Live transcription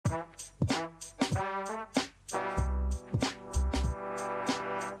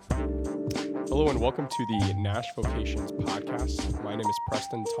everyone. Welcome to the NashVocations podcast. My name is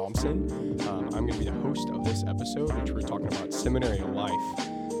Preston Thompson. I'm going to be the host of this episode, which we're talking about seminary life.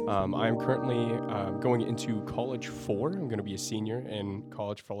 I am currently going into college 4. I'm going to be a senior in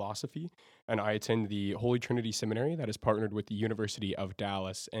college philosophy, and I attend the Holy Trinity Seminary that is partnered with the University of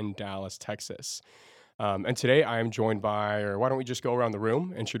Dallas in Dallas, Texas. And today I am joined by, or why don't we just go around the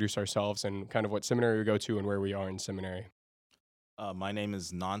room, introduce ourselves, and kind of what seminary we go to and where we are in seminary. My name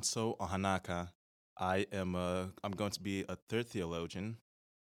is Nanso Ohanaka. I'm going to be a third theologian.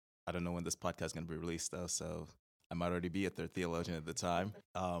 I don't know when this podcast is going to be released, though, so I might already be a third theologian at the time.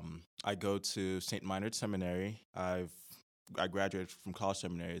 I go to St. Meinrad Seminary. I graduated from college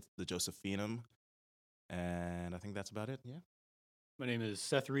seminary, the Josephinum, and I think that's about it, yeah. My name is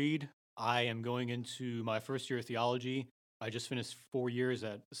Seth Reed. I am going into my first year of theology. I just finished 4 years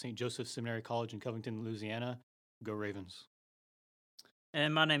at St. Joseph's Seminary College in Covington, Louisiana. Go Ravens.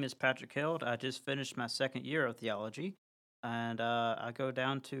 And my name is Patrick Hild. I just finished my second year of theology, and I go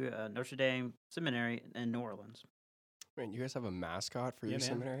down to Notre Dame Seminary in New Orleans. Man, you guys have a mascot for Yeah, your man.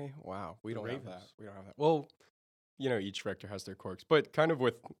 seminary? Wow, we The don't have that. Ravens. We don't have that. Well, each rector has their quirks, but kind of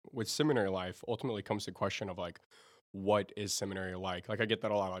with seminary life, ultimately comes the question of like, what is seminary like? Like, I get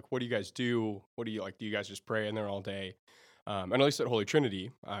that a lot. Like, what do you guys do? What do you like? Do you guys just pray in there all day? And at least at Holy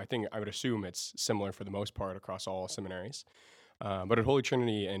Trinity, I would assume it's similar for the most part across all seminaries. But at Holy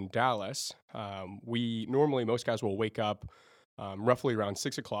Trinity in Dallas, most guys will wake up roughly around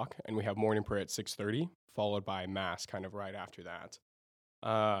 6 o'clock, and we have morning prayer at 6:30, followed by mass kind of right after that.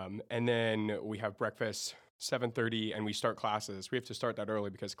 And then we have breakfast 7:30, and we start classes. We have to start that early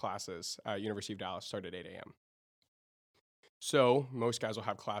because classes at University of Dallas start at 8 a.m. So most guys will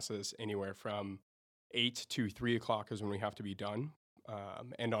have classes anywhere from 8 to 3 o'clock is when we have to be done.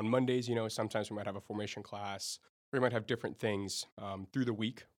 And on Mondays, sometimes we might have a formation class. We might have different things through the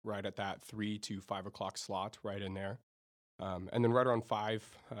week, right at that 3 to 5 o'clock slot, right in there. And then right around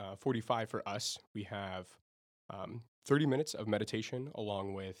 5:45 for us, we have 30 minutes of meditation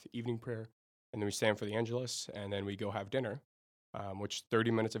along with evening prayer. And then we stand for the Angelus, and then we go have dinner, which 30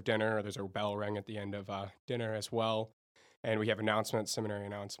 minutes of dinner. There's a bell ring at the end of dinner as well. And we have announcements, seminary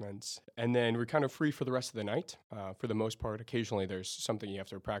announcements. And then we're kind of free for the rest of the night. For the most part, occasionally there's something you have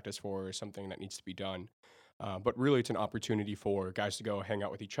to practice for or something that needs to be done. But really, it's an opportunity for guys to go hang out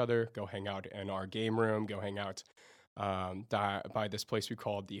with each other, go hang out in our game room, go hang out by this place we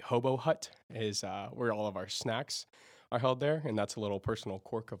call the Hobo Hut, is where all of our snacks are held there. And that's a little personal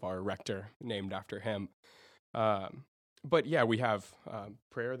quirk of our rector named after him. But yeah, we have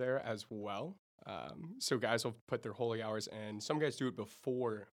prayer there as well. So guys will put their holy hours in. Some guys do it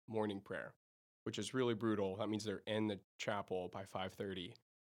before morning prayer, which is really brutal. That means they're in the chapel by 5:30.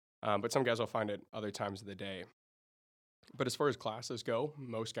 But some guys will find it other times of the day. But as far as classes go,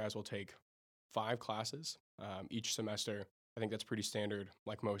 most guys will take 5 classes each semester. I think that's pretty standard,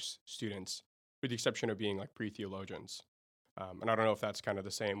 like most students, with the exception of being like pre-theologians. And I don't know if that's kind of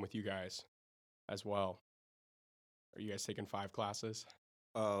the same with you guys as well. Are you guys taking 5 classes?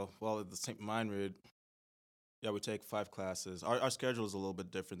 Well, at the St. Meinrad, we take 5 classes. Our schedule is a little bit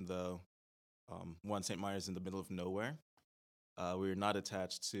different, though. St. Meinrad is in the middle of nowhere. We're not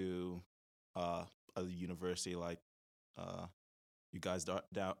attached to a university like you guys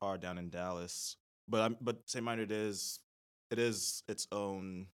are down in Dallas. But St. Meinrad is its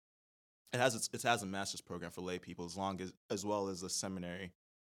own. It has a master's program for lay people as well as a seminary.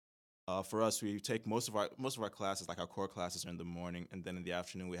 For us, we take most of our classes, like our core classes, are in the morning, and then in the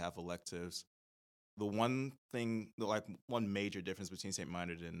afternoon we have electives. The one major difference between St.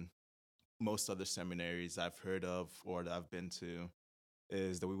 Meinrad and most other seminaries I've heard of or that I've been to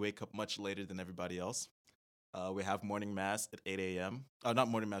is that we wake up much later than everybody else. We have morning mass at 8 a.m. Not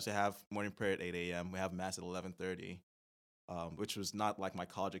morning mass. We have morning prayer at 8 a.m. We have mass at 11:30, which was not like my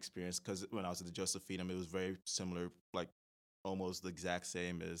college experience, because when I was at the Josephinum, it was very similar, like almost the exact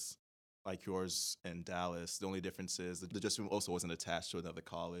same as like yours in Dallas. The only difference is the Josephinum also wasn't attached to another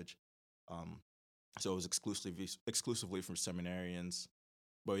college, so it was exclusively from seminarians.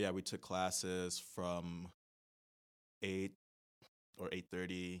 But yeah, we took classes from 8 or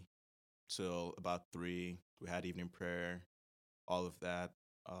 8:30 till about 3. We had evening prayer, all of that.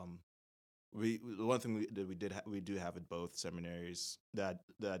 The one thing we do have at both seminaries that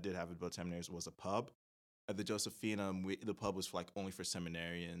I did have at both seminaries was a pub. At the Josephinum, the pub was only for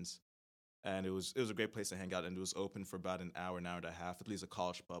seminarians, and it was a great place to hang out, and it was open for about an hour and a half. At least a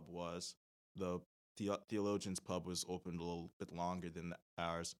college pub was. The theologians pub was open a little bit longer than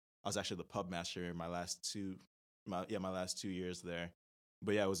ours. I was actually the pub master in my last 2 years there.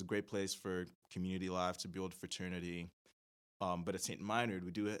 But yeah, it was a great place for community life, to build fraternity. But at St. Minard,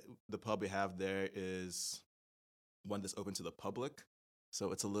 the pub we have there is one that's open to the public,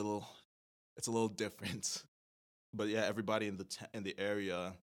 so it's a little different. But yeah, everybody in the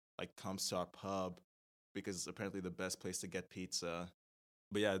area like comes to our pub because it's apparently the best place to get pizza.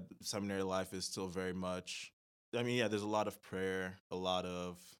 But yeah, seminary life is still very much. I mean, yeah, there's a lot of prayer, a lot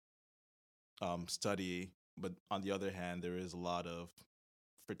of study, but on the other hand, there is a lot of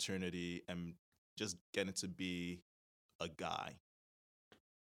fraternity and just getting to be a guy.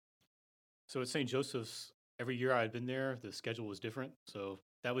 So at St. Joseph's, every year I had been there, the schedule was different. So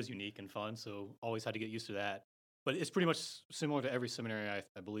that was unique and fun. So always had to get used to that. But it's pretty much similar to every seminary,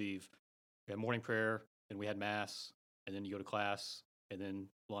 I believe. We had morning prayer, then we had mass, and then you go to class, and then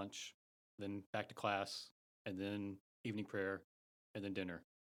lunch, then back to class, and then evening prayer, and then dinner.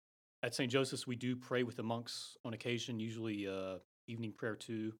 At St. Joseph's, we do pray with the monks on occasion, usually evening prayer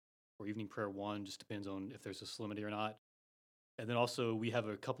 2 or evening prayer 1, just depends on if there's a solemnity or not. And then also we have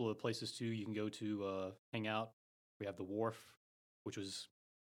a couple of places too you can go to hang out. We have the Wharf, which was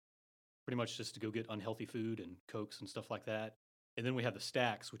pretty much just to go get unhealthy food and Cokes and stuff like that. And then we have the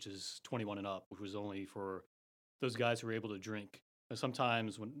Stacks, which is 21 and up, which was only for those guys who were able to drink. And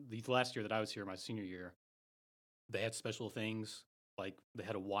sometimes when the last year that I was here, my senior year, they had special things. Like they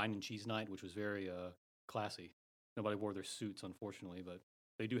had a wine and cheese night, which was very classy. Nobody wore their suits, unfortunately, but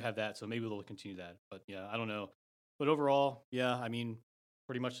they do have that. So maybe they'll continue that. But yeah, I don't know. But overall, yeah, I mean,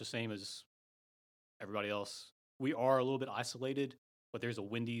 pretty much the same as everybody else. We are a little bit isolated, but there's a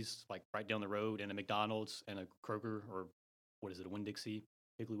Wendy's like right down the road and a McDonald's and a Kroger, or what is it, a Winn-Dixie,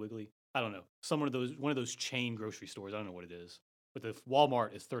 Piggly Wiggly? I don't know. One of those chain grocery stores. I don't know what it is. But the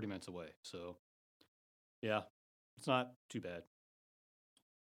Walmart is 30 minutes away. So yeah, it's not too bad.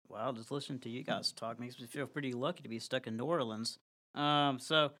 Wow, just listening to you guys talk makes me feel pretty lucky to be stuck in New Orleans.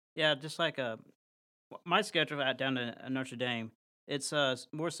 So yeah, just like my schedule out down to Notre Dame, it's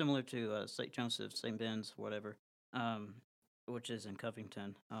more similar to St. Joseph, St. Ben's, whatever, um, which is in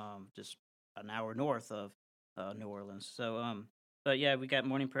Covington, just an hour north of New Orleans. So, but yeah, we got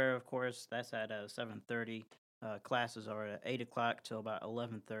morning prayer, of course. That's at 7:30. Classes are at 8 o'clock till about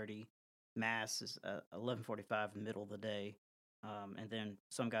 11:30. Mass is 11:45 in the middle of the day, and then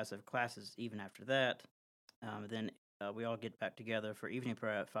some guys have classes even after that. Then we all get back together for evening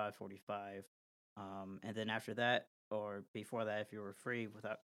prayer at 5:45. And then after that, or before that, if you were free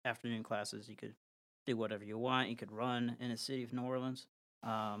without afternoon classes, you could do whatever you want. You could run in the city of New Orleans.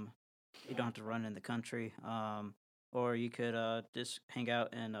 Um, you don't have to run in the country. Or you could just hang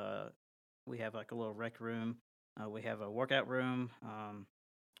out and we have like a little rec room. We have a workout room.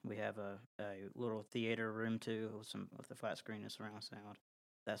 We have a little theater room too, with the flat screen and surround sound.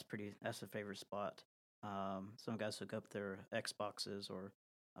 That's a favorite spot. Some guys hook up their Xboxes or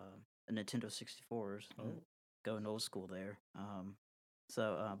a Nintendo 64s. Going old school there.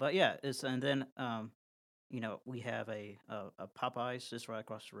 But yeah, and then we have a Popeyes just right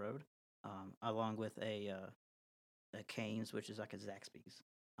across the road, along with a Cane's, which is like a Zaxby's.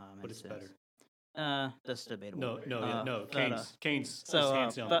 But it's better. That's debatable. No. But, Cane's so, is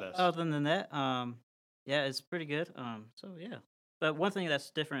hands down the but best. other than that, yeah, it's pretty good. So yeah, but one thing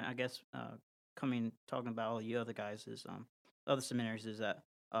that's different, I guess, talking about all you other guys is other seminaries is that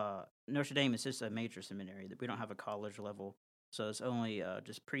Notre Dame is just a major seminary that we don't have a college level, so it's only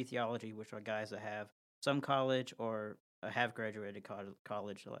just pre-theology, which are guys that have some college or have graduated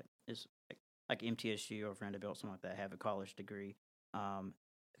college, like is like MTSU or Vanderbilt, something like that, have a college degree.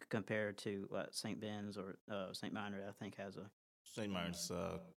 Compared to St. Ben's or St. Minor, I think has a. St. Mine's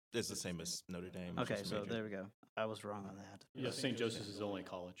is the same as Notre Dame. Okay, so there we go. I was wrong on that. Yeah, St. Joseph's is only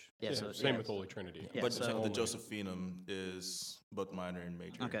college. Yeah, so same with Holy Trinity. Yeah, but so the Josephinum is both minor and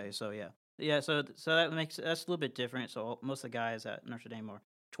major. Okay, so yeah. So that's a little bit different. So most of the guys at Notre Dame are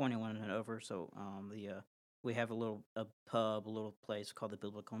 21 and over. So we have a pub, a little place called the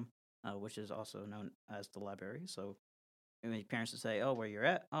Biblicum, which is also known as the library. So many parents would say, "Oh, where you're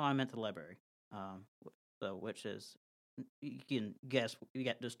at? Oh, I'm at the library." So which is you can guess you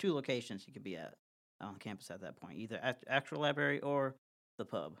got there's two locations you could be at on campus at that point, either at actual library or the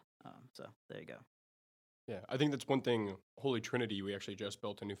pub. So there you go. Yeah, I think that's one thing. Holy Trinity, we actually just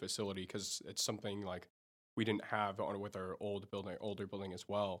built a new facility because it's something like we didn't have with our older building as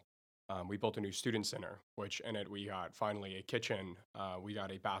well. We built a new student center, which in it we got finally a kitchen. We got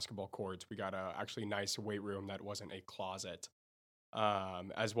a basketball court. We got a actually nice weight room that wasn't a closet,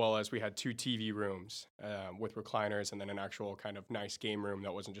 as well as we had 2 TV rooms with recliners, and then an actual kind of nice game room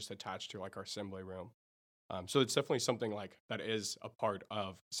that wasn't just attached to like our assembly room. So it's definitely something like that is a part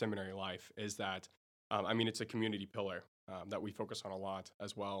of seminary life. Is that I mean, it's a community pillar that we focus on a lot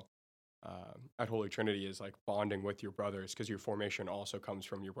as well. at Holy Trinity is like bonding with your brothers, because your formation also comes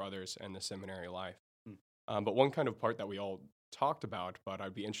from your brothers and the seminary life. Hmm. But one kind of part that we all talked about, but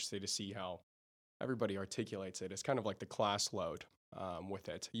I'd be interested to see how everybody articulates it, is kind of like the class load with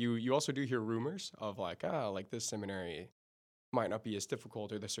it. You also do hear rumors of like, like this seminary might not be as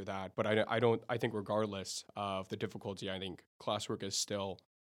difficult or this or that, but I think regardless of the difficulty, I think classwork is still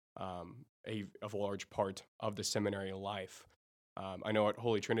a large part of the seminary life. I know at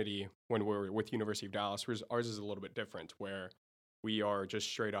Holy Trinity, when we're with University of Dallas, ours is a little bit different, where we are just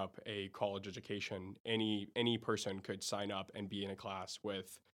straight up a college education. Any person could sign up and be in a class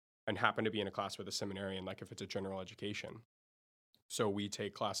with, and happen to be in a class with a seminarian, like if it's a general education. So we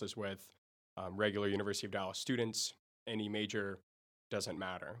take classes with regular University of Dallas students. Any major doesn't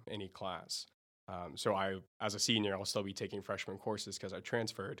matter, any class. So as a senior, I'll still be taking freshman courses because I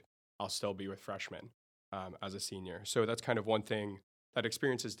transferred. I'll still be with freshmen as a senior. So that's kind of one thing. That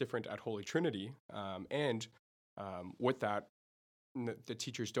experience is different at Holy Trinity. And with that, the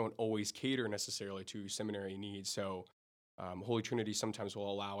teachers don't always cater necessarily to seminary needs. So Holy Trinity sometimes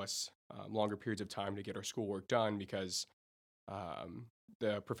will allow us longer periods of time to get our schoolwork done, because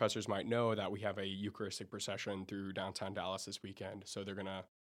the professors might know that we have a Eucharistic procession through downtown Dallas this weekend, so they're gonna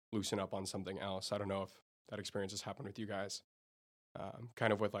loosen up on something else. I don't know if that experience has happened with you guys,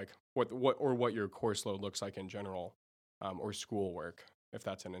 kind of with like what your course load looks like in general, or schoolwork, if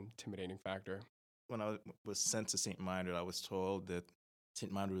that's an intimidating factor. When I was sent to St. Mindred, I was told that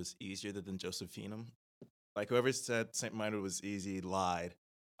St. Mindred was easier than Josephinum. Like, whoever said St. Mindred was easy lied.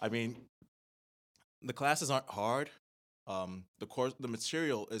 I mean, the classes aren't hard. The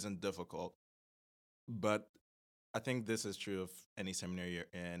material isn't difficult, but I think this is true of any seminary you're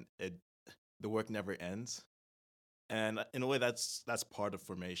in. The work never ends, and in a way, that's part of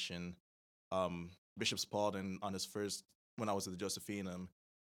formation. Bishop Spalding, on his first, when I was at the Josephinum,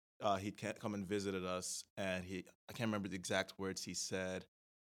 he come and visited us, and I can't remember the exact words he said,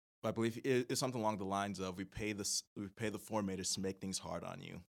 but I believe it's something along the lines of, we pay the formators to make things hard on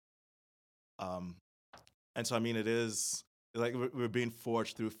you. And so, I mean, it is like we're being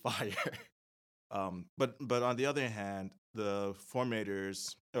forged through fire. But on the other hand, the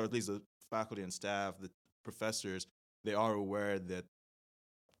formators, or at least the faculty and staff, the professors, they are aware that,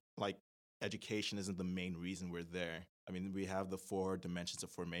 like, education isn't the main reason we're there. I mean, we have the 4 dimensions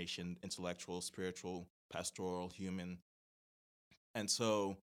of formation: intellectual, spiritual, pastoral, human. And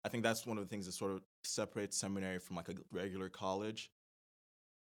so I think that's one of the things that sort of separates seminary from like a regular college.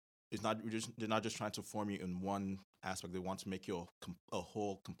 They're not just trying to form you in one aspect. They want to make you a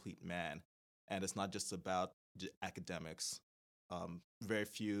whole, complete man. And it's not just about academics. Very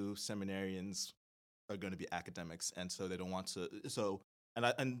few seminarians are going to be academics, and so they don't want to.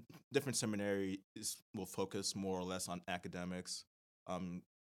 And different seminaries will focus more or less on academics.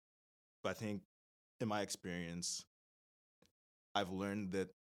 But I think, in my experience, I've learned that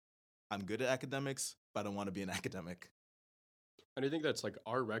I'm good at academics, but I don't want to be an academic. And I think that's like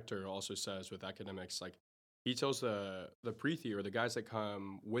our rector also says with academics, like he tells the pre-the, or the guys that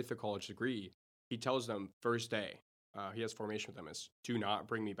come with the college degree, he tells them first day, he has formation with them, is do not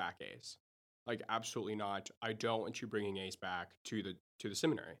bring me back A's. Like, absolutely not. I don't want you bringing A's back to the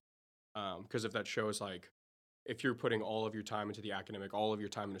seminary. Because if that shows, like, if you're putting all of your time into the academic, all of your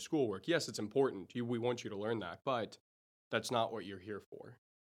time into schoolwork, yes, it's important. We want you to learn that, but that's not what you're here for.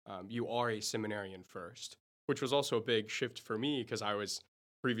 You are a seminarian first, which was also a big shift for me, because I was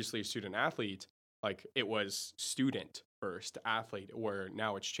previously a student athlete. Like, it was student first, athlete, where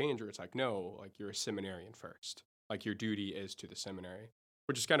now it's changed, where it's like, no, like, you're a seminarian first. Like, your duty is to the seminary,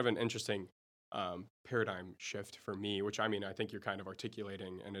 which is kind of an interesting paradigm shift for me, which, I mean, I think you're kind of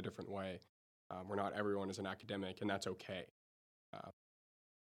articulating in a different way, where not everyone is an academic, and that's okay.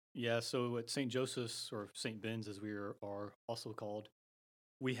 Yeah, so at St. Joseph's, or St. Ben's as we are also called,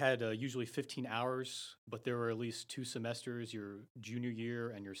 we had usually 15 hours, but there were at least 2 semesters, your junior year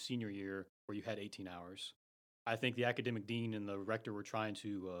and your senior year, where you had 18 hours. I think the academic dean and the rector were trying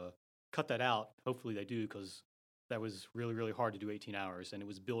to cut that out. Hopefully they do, because that was really, really hard to do 18 hours, and it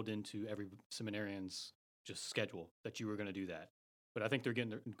was built into every seminarian's just schedule that you were going to do that. But I think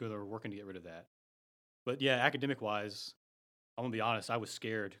they're working to get rid of that. But yeah, academic-wise, I'm gonna be honest, I was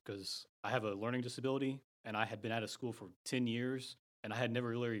scared because I have a learning disability, and I had been out of school for 10 years, and I had never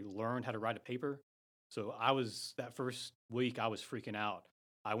really learned how to write a paper. So that first week, I was freaking out.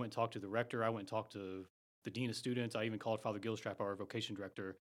 I went and talked to the rector. I went and talked to the dean of students. I even called Father Gilstrap, our vocation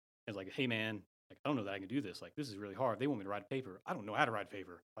director, and was like, hey, man, like, I don't know that I can do this. Like, this is really hard. They want me to write a paper. I don't know how to write a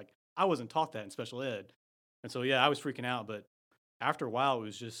paper. Like, I wasn't taught that in special ed. And so, yeah, I was freaking out. But after a while, it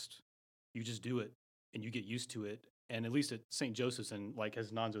was just, you just do it and you get used to it. And at least at St. Joseph's, and like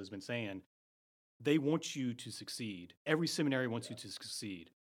as Nanzo has been saying, they want you to succeed. Every seminary wants you to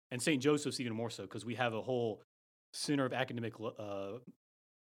succeed. And St. Joseph's even more so, because we have a whole center of academic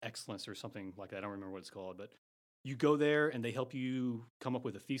excellence or something like that. I don't remember what it's called, but you go there and they help you come up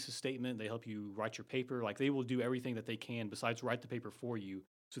with a thesis statement. They help you write your paper. Like they will do everything that they can besides write the paper for you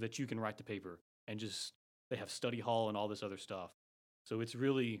so that you can write the paper. And just, they have study hall and all this other stuff. So it's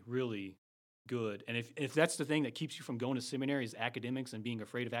really, really good. And if that's the thing that keeps you from going to seminary is academics and being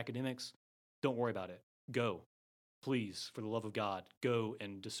afraid of academics, don't worry about it. Go. Please, for the love of God, go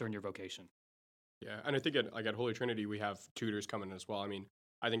and discern your vocation. Yeah, and I think at Holy Trinity we have tutors coming as well. I mean,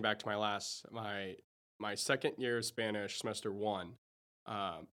 I think back to my second year of Spanish, semester 1.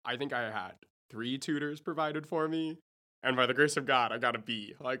 I think I had 3 tutors provided for me, and by the grace of God, I got a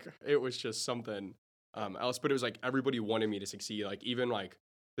B. Like it was just something else, but it was like everybody wanted me to succeed. Like even like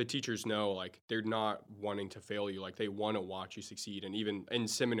the teachers know, like they're not wanting to fail you. Like they want to watch you succeed, and even in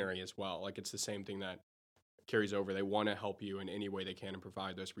seminary as well. Like it's the same thing that carries over. They want to help you in any way they can and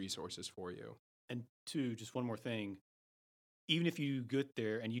provide those resources for you. And 2, just one more thing. Even if you get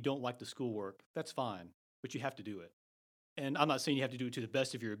there and you don't like the schoolwork, that's fine, but you have to do it. And I'm not saying you have to do it to the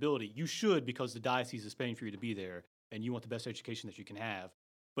best of your ability. You should, because the diocese is paying for you to be there and you want the best education that you can have.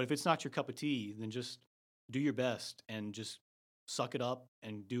 But if it's not your cup of tea, then just do your best and just suck it up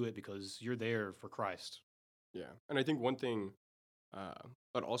and do it because you're there for Christ. Yeah, and I think one thing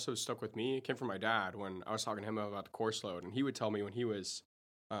that also stuck with me came from my dad when I was talking to him about the course load, and he would tell me when he was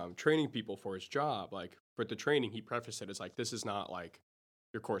training people for his job, like for the training, he prefaced it as like, this is not like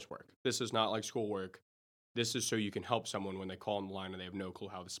your coursework. This is not like schoolwork. This is so you can help someone when they call on the line and they have no clue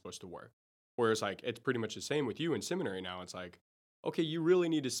how this is supposed to work. Whereas like, it's pretty much the same with you in seminary now. It's like, okay, you really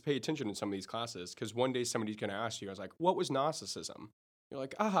need to pay attention in some of these classes because one day somebody's going to ask you, I was like, what was Gnosticism? You're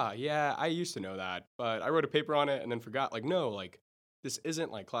like, yeah, I used to know that, but I wrote a paper on it and then forgot. Like, no, like this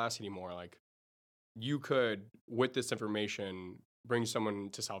isn't like class anymore. Like you could, with this information, bring someone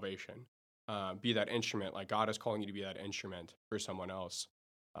to salvation, be that instrument. Like God is calling you to be that instrument for someone else.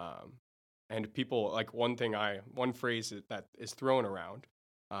 And people, like one phrase that is thrown around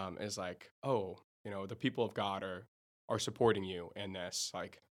is like, oh, the people of God are supporting you in this.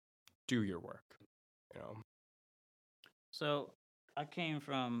 Like, do your work, So I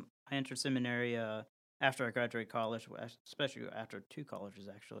entered seminary after I graduated college, especially after 2 colleges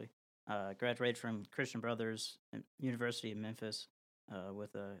actually. Graduated from Christian Brothers University in Memphis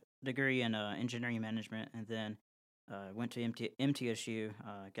with a degree in engineering management, and then went to MTSU.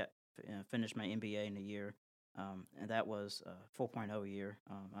 Finished my MBA in a year, and that was 4.0 year.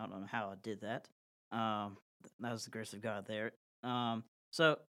 I don't know how I did that. That was the grace of God there.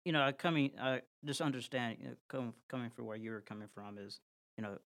 So I just understand. Coming from where you're coming from is,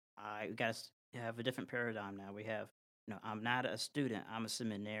 I got to have a different paradigm now. We have, I'm not a student. I'm a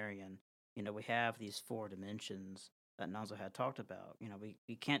seminarian. We have these 4 dimensions that Nonzo had talked about.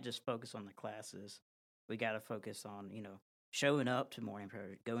 We can't just focus on the classes. We got to focus on, showing up to morning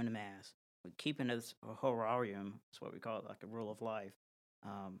prayer, going to mass, keeping this horarium. That's what we call it, like a rule of life.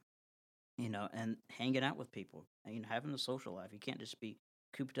 And hanging out with people, and, having a social life. You can't just be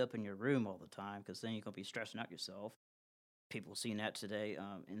cooped up in your room all the time, because then you're gonna be stressing out yourself. People seeing that today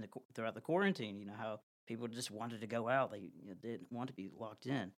throughout the quarantine. How people just wanted to go out. They didn't want to be locked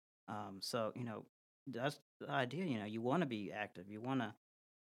in. So that's the idea. You want to be active. You want to,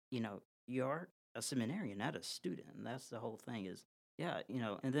 you are a seminarian, not a student. And that's the whole thing. Is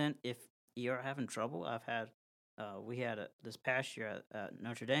And then if you're having trouble, we had this past year at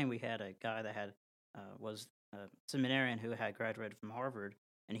Notre Dame. We had a guy that was a seminarian who had graduated from Harvard,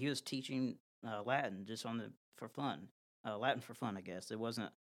 and he was teaching Latin just for fun. Latin for fun, I guess. It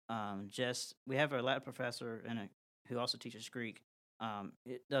wasn't just. We have a Latin professor who also teaches Greek.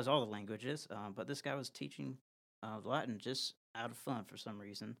 It does all the languages, but this guy was teaching Latin just out of fun for some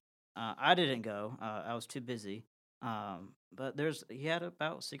reason. I didn't go. I was too busy. But he had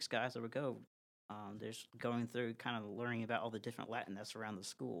about 6 guys that would go. There's going through kind of learning about all the different Latin that's around the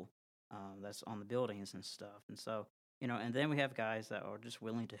school, that's on the buildings and stuff. And so, and then we have guys that are just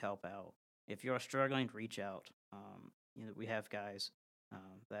willing to help out. If you're struggling, reach out. We have guys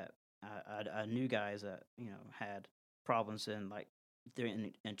that I knew guys that, had problems in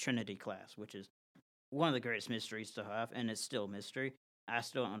Trinity class, which is one of the greatest mysteries to have, and it's still a mystery. I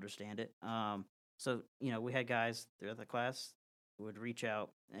still don't understand it. So, we had guys throughout the class who would reach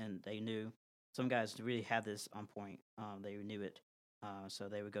out, and they knew. Some guys really had this on point. They knew it. So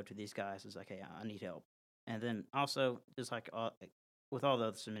they would go to these guys. It's like, hey, I need help. And then also, just like with all the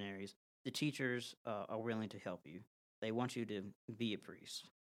other seminaries, the teachers are willing to help you. They want you to be a priest.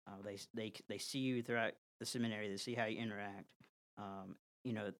 They see you throughout the seminary. They see how you interact.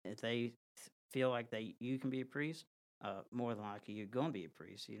 If they feel like you can be a priest, more than likely you're going to be a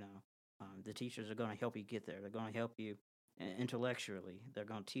priest. The teachers are going to help you get there. They're going to help you intellectually. They're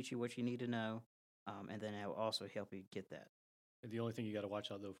going to teach you what you need to know, and then they'll also help you get that. And the only thing you got to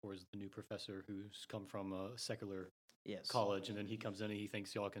watch out though for is the new professor who's come from a secular Yes. college, and then he comes in and he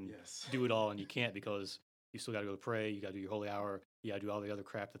thinks y'all can Yes. do it all, and you can't because you still got to go to pray, you got to do your holy hour, you got to do all the other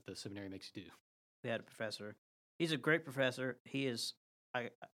crap that the seminary makes you do. We had a professor. He's a great professor. He is. I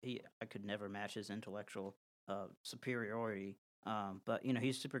could never match his intellectual superiority. But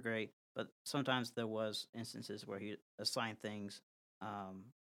he's super great. But sometimes there was instances where he assigned things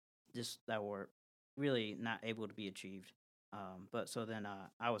just that were really not able to be achieved. But so then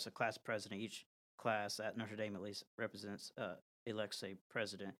I was a class president. Each class at Notre Dame at least represents elects a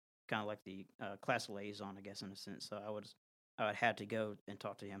president, kind of like the class liaison, I guess, in a sense. So I had to go and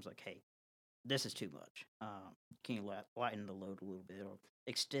talk to him. I was like, hey, this is too much. Can you lighten the load a little bit or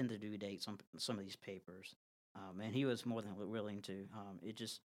extend the due dates on some of these papers? And he was more than willing to.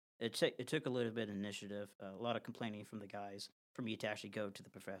 It took a little bit of initiative, a lot of complaining from the guys for me to actually go to the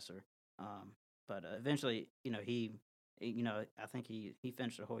professor. But eventually, I think he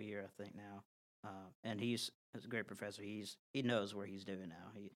finished the whole year, I think now. And he's a great professor. He knows where he's doing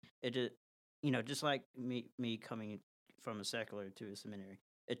now. Just like me coming from a secular to a seminary,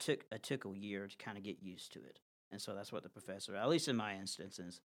 it took a year to kind of get used to it. And so that's what the professor, at least in my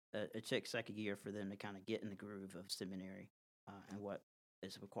instances, it takes like a year for them to kind of get in the groove of seminary and what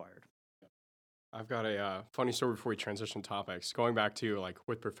is required. I've got a funny story before we transition topics. Going back to like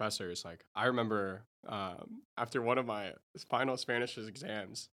with professors, like I remember after one of my final Spanish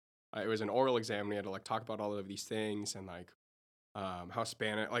exams, it was an oral exam. We had to like talk about all of these things and like how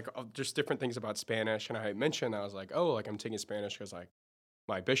Spanish, like just different things about Spanish. And I mentioned I was like, oh, like I'm taking Spanish because like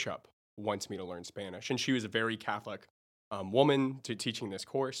my bishop wants me to learn Spanish, and she was a very Catholic woman to teaching this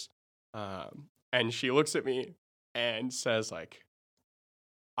course. And she looks at me and says like,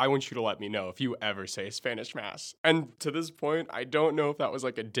 I want you to let me know if you ever say Spanish Mass. And to this point, I don't know if that was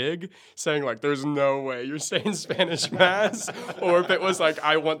like a dig, saying like, there's no way you're saying Spanish Mass, or if it was like,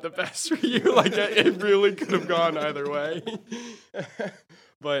 I want the best for you. Like, it really could have gone either way.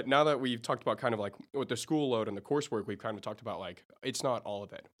 But now that we've talked about kind of like with the school load and the coursework, we've kind of talked about like, it's not all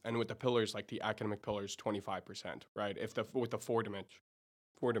of it. And with the pillars, like the academic pillars, 25%, right? With the four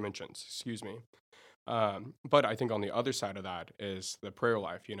dimensions, excuse me. But I think on the other side of that is the prayer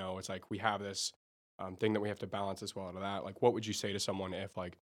life. It's like we have this thing that we have to balance as well to that. Like, what would you say to someone if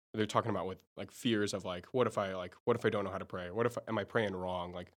like they're talking about with like fears of like, what if I don't know how to pray? Am I praying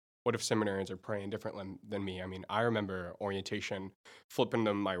wrong? Like, what if seminarians are praying differently than me? I mean, I remember orientation flipping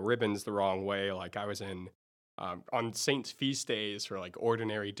my ribbons the wrong way. Like I was in on saints' feast days or like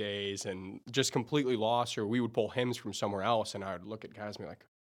ordinary days and just completely lost, or we would pull hymns from somewhere else, and I would look at guys and be like,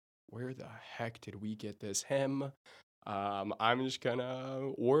 where the heck did we get this hymn? I'm just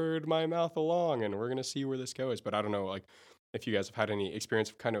gonna word my mouth along and we're gonna see where this goes. But I don't know, like, if you guys have had any experience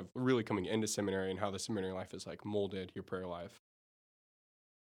of kind of really coming into seminary and how the seminary life has like molded your prayer life.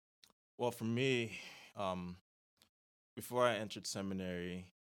 Well, for me, before I entered seminary,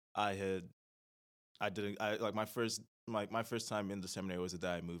 my first time in the seminary was the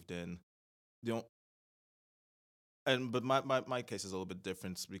day I moved in. But my case is a little bit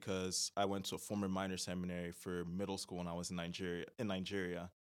different because I went to a former minor seminary for middle school when I was in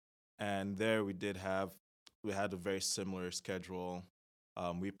Nigeria, and there we had a very similar schedule.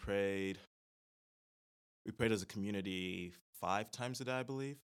 We prayed as a community 5 times a day, I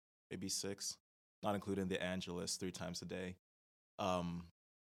believe, maybe 6, not including the Angelus 3 times a day. But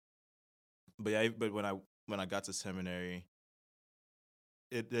when I got to seminary,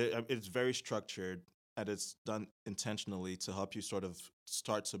 it's very structured. And it's done intentionally to help you sort of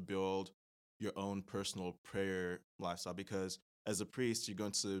start to build your own personal prayer lifestyle. Because as a priest, you're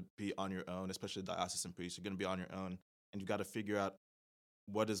going to be on your own, especially diocesan priest. You're going to be on your own, and you've got to figure out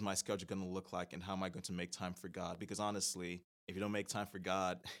what is my schedule going to look like, and how am I going to make time for God? Because honestly, if you don't make time for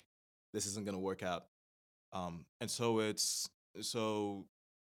God, this isn't going to work out. And so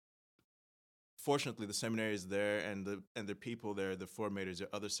fortunately, the seminary is there, and the people there, the formators, there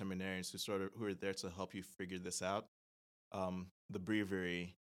are other seminarians who are there to help you figure this out. The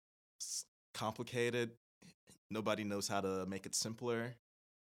breviary, complicated. Nobody knows how to make it simpler.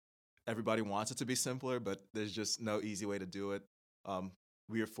 Everybody wants it to be simpler, but there's just no easy way to do it.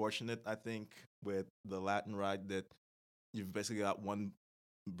 We are fortunate, I think, with the Latin Rite that you've basically got one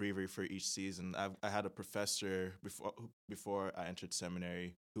breviary for each season. I had a professor before I entered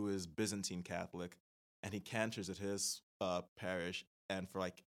seminary who is Byzantine Catholic, and he cantors at his parish, and for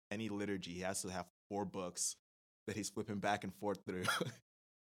like any liturgy he has to have 4 books that he's flipping back and forth through.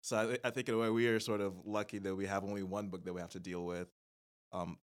 So I think in a way we are sort of lucky that we have only one book that we have to deal with.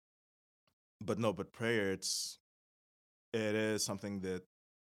 Um, but prayer, it is something that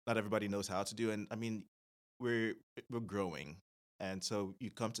not everybody knows how to do, and I mean, we're growing, and so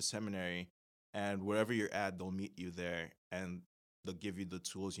you come to seminary, and wherever you're at, they'll meet you there, and they'll give you the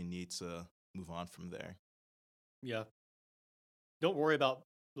tools you need to move on from there. Yeah. Don't worry about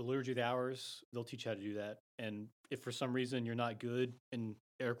the liturgy of the hours. They'll teach you how to do that. And if for some reason you're not good in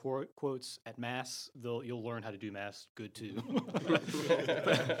air quotes at mass, you'll learn how to do mass good too.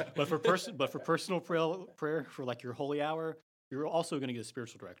 but for personal prayer for like your holy hour, you're also going to get a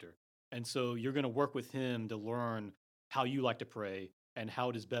spiritual director, and so you're going to work with him to learn how you like to pray and how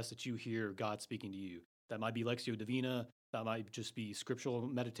it is best that you hear God speaking to you. That might be Lectio Divina. That might just be scriptural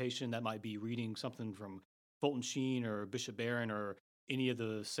meditation. That might be reading something from Fulton Sheen or Bishop Barron or any of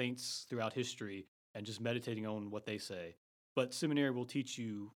the saints throughout history and just meditating on what they say. But seminary will teach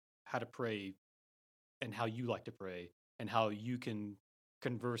you how to pray and how you like to pray and how you can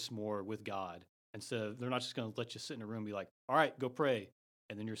converse more with God. And so they're not just going to let you sit in a room and be like, all right, go pray.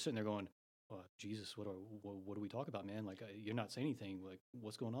 And then you're sitting there going, well, Jesus, what do we talk about, man? Like, you're not saying anything. Like,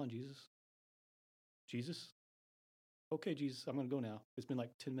 what's going on, Jesus? Jesus? Okay, Jesus, I'm going to go now. It's been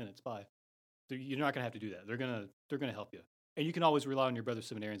like 10 minutes. Bye. You're not going to have to do that. They're going to help you. And you can always rely on your brother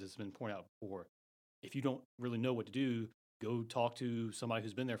seminarians, as has been pointed out before. If you don't really know what to do, go talk to somebody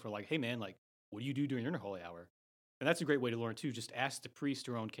who's been there for like, hey, man, like, what do you do during your holy hour? And that's a great way to learn, too. Just ask the priest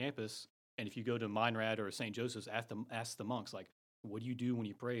who are on campus. And if you go to Meinrad or St. Joseph's, ask the monks, like, what do you do when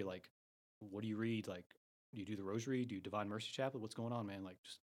you pray? Like, what do you read? Like, do you do the rosary? Do you Divine Mercy Chaplet? What's going on, man? Like,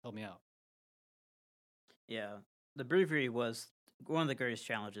 just help me out. Yeah, the breviary was one of the greatest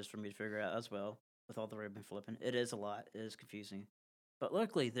challenges for me to figure out as well, with all the ribbon flipping. It is a lot. It is confusing. But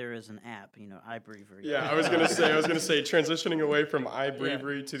luckily, there is an app, iBreviary. Yeah, I was gonna say, transitioning away from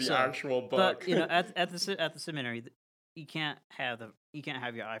iBreviary to the actual book. But at the seminary, you can't have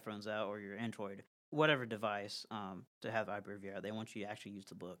your iPhones out or your Android, whatever device, to have iBreviary out. They want you to actually use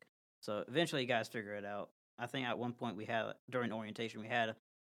the book. So eventually, you guys figure it out. I think at one point during orientation, we had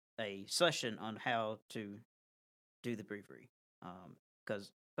a session on how to do the breviary.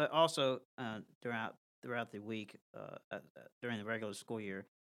 But also throughout the week, during the regular school year,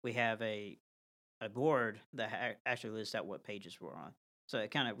 we have a board that actually lists out what pages we're on. So it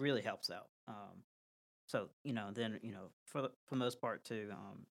kind of really helps out. So then for the most part too,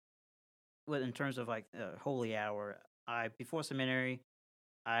 in terms of like holy hour, before seminary,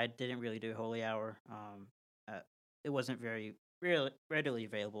 I didn't really do holy hour. It wasn't very readily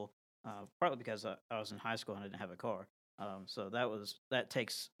available, partly because I was in high school and I didn't have a car. So that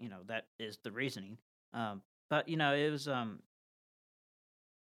is the reasoning. But it was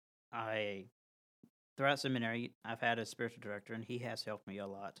throughout seminary, I've had a spiritual director, and he has helped me a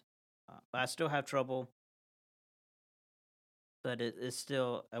lot. But I still have trouble, but it's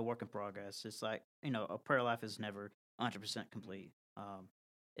still a work in progress. It's like a prayer life is never 100% complete.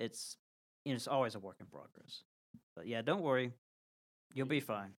 It's always a work in progress. But yeah, don't worry, you'll be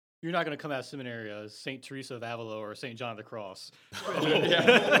fine. You're not going to come out of seminary as St. Teresa of Avila or St. John of the Cross.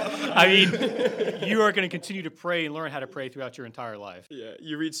 Yeah. I mean, you are going to continue to pray and learn how to pray throughout your entire life. Yeah,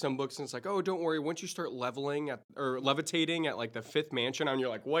 you read some books and it's like, oh, don't worry. Once you start levitating at like the 5th mansion, and you're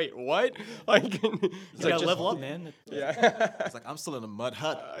like, wait, what? Like, you gotta level up, man. Yeah. It's like I'm still in a mud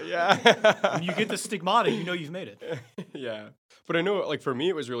hut. Yeah. When you get the stigmata, you know you've made it. Yeah, but I know, like for me,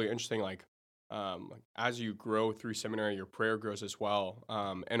 it was really interesting. Like as you grow through seminary, your prayer grows as well.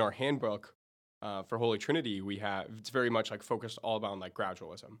 In our handbook for Holy Trinity, it's very much like focused all about like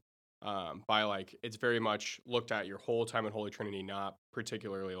gradualism. By like, it's very much looked at your whole time in Holy Trinity, not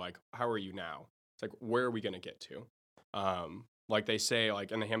particularly like, how are you now? It's like, where are we going to get to? Like they say,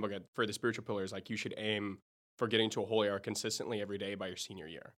 like in the handbook for the spiritual pillars, like you should aim for getting to a holy hour consistently every day by your senior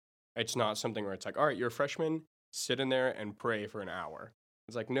year. It's not something where it's like, all right, you're a freshman, sit in there and pray for an hour.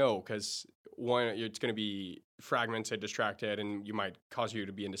 It's like, no, because one, it's going to be fragmented, distracted, and you might cause you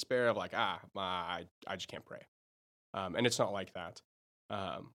to be in despair of like, I just can't pray. And it's not like that,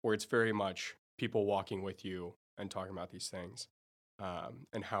 where it's very much people walking with you and talking about these things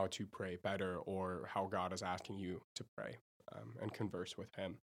and how to pray better or how God is asking you to pray and converse with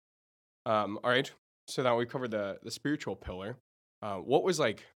him. All right, so now we covered the spiritual pillar. What was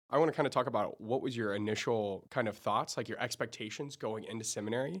like, I want to kind of talk about what was your initial kind of thoughts, like your expectations going into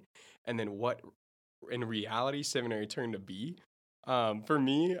seminary, and then what in reality seminary turned to be. For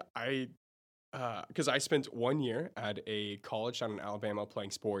me, because I spent 1 year at a college down in Alabama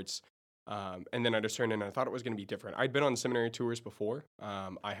playing sports, And then I just turned in and I thought it was going to be different. I'd been on seminary tours before.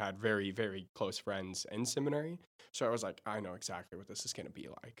 I had very, very close friends in seminary. So I was like, I know exactly what this is going to be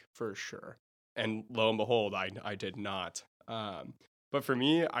like for sure. And lo and behold, I did not. But for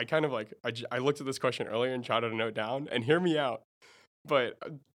me, I kind of like, I looked at this question earlier and jotted a note down, and hear me out. But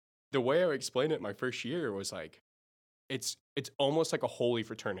the way I would explain it my first year was like, it's almost like a holy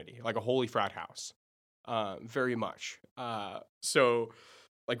fraternity, like a holy frat house, very much. So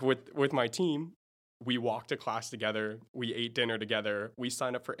like with my team, we walked to class together, we ate dinner together, we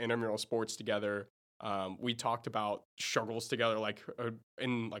signed up for intramural sports together. We talked about struggles together, like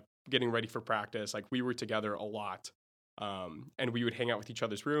in like getting ready for practice. Like we were together a lot, and we would hang out with each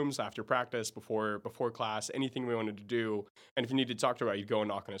other's rooms after practice, before class, anything we wanted to do. And if you needed to talk to a guy, you'd go and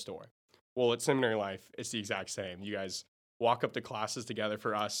knock on his door. Well, at seminary life, it's the exact same. You guys walk up to classes together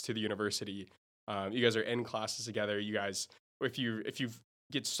for us to the university. You guys are in classes together. You guys, if you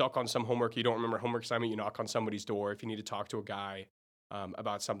get stuck on some homework, you don't remember homework assignment, you knock on somebody's door. If you need to talk to a guy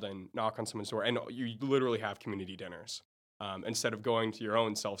about something, knock on someone's door. And you literally have community dinners. Instead of going to your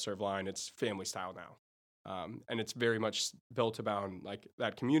own self-serve line, it's family style now. And it's very much built about like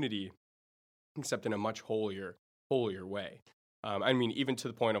that community, except in a much holier way. I mean, even to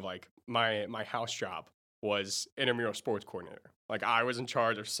the point of like my house job was intramural sports coordinator. Like I was in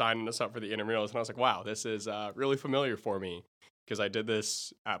charge of signing us up for the intramurals, and I was like, wow, this is really familiar for me because I did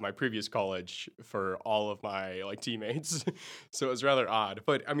this at my previous college for all of my like teammates. So it was rather odd,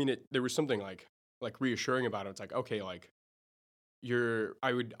 but I mean, there was something like reassuring about it. It's like, okay, like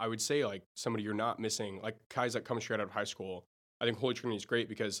I would say like somebody you're not missing, like guys that come straight out of high school. I think Holy Trinity is great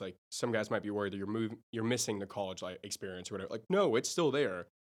because like some guys might be worried that you're missing the college like experience or whatever. Like no, it's still there.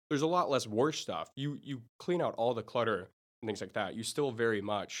 There's a lot less worse stuff. You clean out all the clutter and things like that. You still very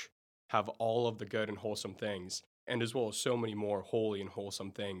much have all of the good and wholesome things, and as well as so many more holy and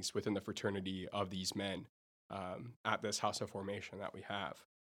wholesome things within the fraternity of these men at this house of formation that we have.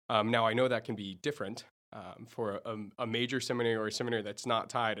 Now I know that can be different for a major seminary or a seminary that's not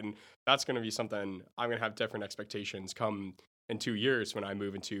tied, and that's going to be something I'm going to have different expectations come in 2 years when I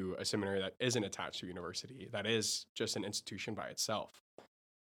move into a seminary that isn't attached to a university, that is just an institution by itself.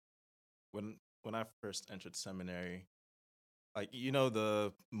 When I first entered seminary, like you know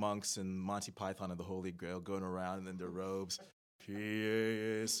the monks in Monty Python and the Holy Grail going around in their robes,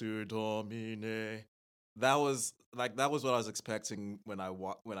 Pie sur Domine. That was what I was expecting when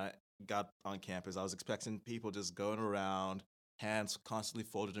I got on campus. I was expecting people just going around, hands constantly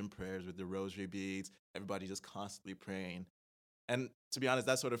folded in prayers with the rosary beads, everybody just constantly praying. And to be honest,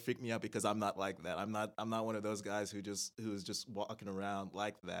 that sort of freaked me out because I'm not like that. I'm not one of those guys who's just walking around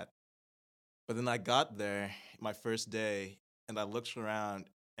like that. But then I got there my first day and I looked around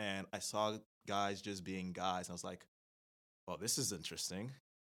and I saw guys just being guys. I was like, "Oh, this is interesting."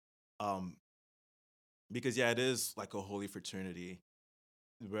 Um, because yeah, it is like a holy fraternity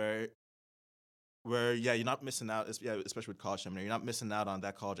where yeah, you're not missing out. Yeah, especially with college seminary, you're not missing out on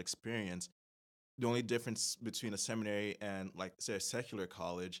that college experience. The only difference between a seminary and like say a secular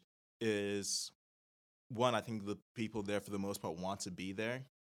college is one, I think the people there for the most part want to be there,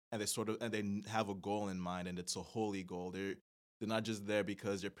 and they have a goal in mind, and it's a holy goal. They're not just there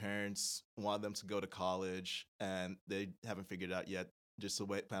because their parents want them to go to college and they haven't figured out yet just to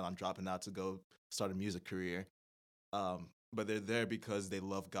plan on dropping out to go start a music career. But they're there because they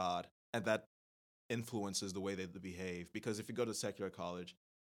love God, and that influences the way they behave. Because if you go to secular college,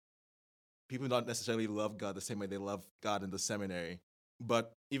 people don't necessarily love God the same way they love God in the seminary.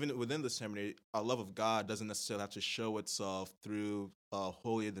 But even within the seminary, our love of God doesn't necessarily have to show itself through a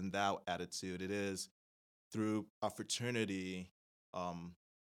holier than thou attitude. It is through our fraternity,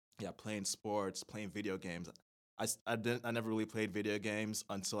 playing sports, playing video games. I never really played video games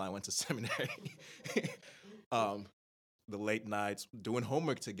until I went to seminary. The late nights, doing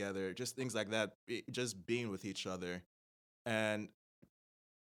homework together, just things like that, just being with each other. And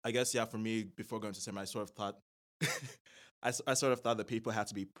I guess, yeah, for me, before going to seminary, I sort of thought, I sort of thought that people had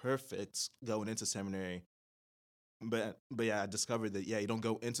to be perfect going into seminary. But yeah, I discovered that, yeah, you don't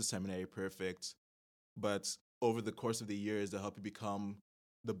go into seminary perfect, but over the course of the years, they'll help you become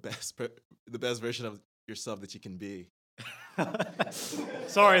the best version of yourself that you can be.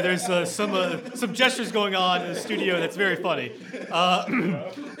 Sorry, there's some gestures going on in the studio that's very funny.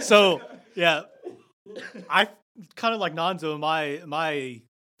 So yeah, I kind of like Nanzo. My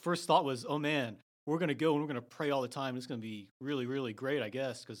first thought was, oh man, we're gonna go and we're gonna pray all the time. It's gonna be really, really great, I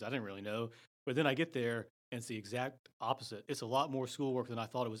guess, because I didn't really know. But then I get there and it's the exact opposite. It's a lot more schoolwork than I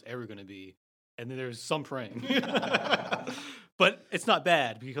thought it was ever gonna be, and then there's some praying. But it's not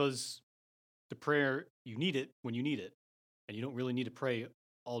bad because the prayer, you need it when you need it. And you don't really need to pray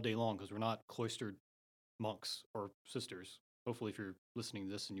all day long because we're not cloistered monks or sisters. Hopefully, if you're listening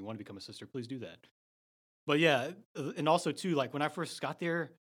to this and you want to become a sister, please do that. But yeah, and also too, like when I first got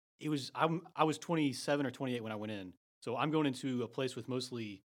there, I was 27 or 28 when I went in, so I'm going into a place with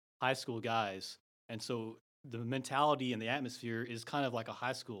mostly high school guys, and so the mentality and the atmosphere is kind of like a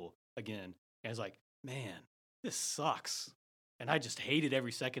high school again. And it's like, man, this sucks, and I just hated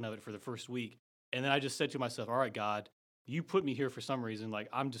every second of it for the first week. And then I just said to myself, all right, God, you put me here for some reason. Like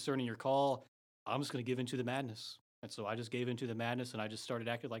I'm discerning your call. I'm just going to give into the madness. And so I just gave into the madness and I just started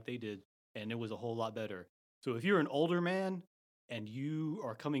acting like they did. And it was a whole lot better. So if you're an older man and you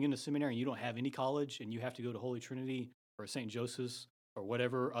are coming into seminary and you don't have any college and you have to go to Holy Trinity or St. Joseph's or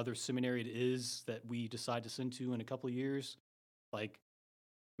whatever other seminary it is that we decide to send to in a couple of years, like,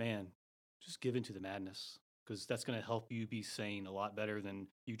 man, just give into the madness because that's going to help you be sane a lot better than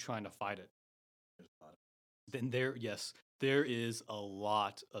you trying to fight it. Then there is a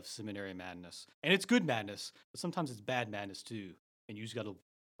lot of seminary madness, and it's good madness, but sometimes it's bad madness too, and you just got to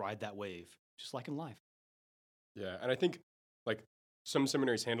ride that wave, just like in life. Yeah, and I think like some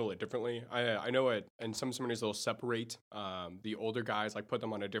seminaries handle it differently. I know it, and some seminaries they'll separate the older guys, like put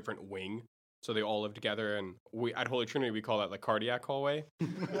them on a different wing, so they all live together. And we at Holy Trinity we call that the cardiac hallway,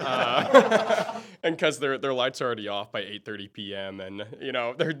 and because their lights are already off by 8:30 p.m. and you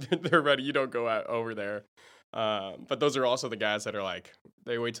know they're ready. You don't go out over there. But those are also the guys that are like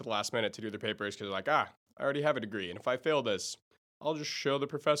they wait till the last minute to do their papers because they're like, I already have a degree, and if I fail this, I'll just show the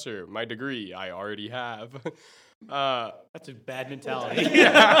professor my degree I already have. That's a bad mentality.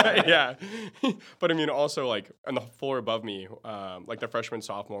 yeah. But I mean, also like on the floor above me, like the freshman,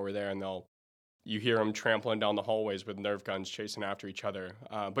 sophomore were there, and you hear them trampling down the hallways with Nerf guns chasing after each other.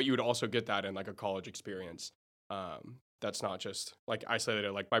 But you would also get that in like a college experience. That's not just like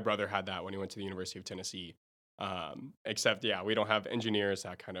isolated. Like my brother had that when he went to the University of Tennessee. Except, yeah, we don't have engineers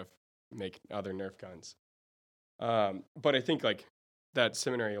that kind of make other Nerf guns. But I think like that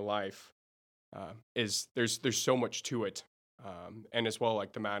seminary life is there's so much to it, and as well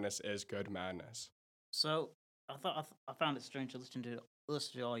like the madness is good madness. So I found it strange to listen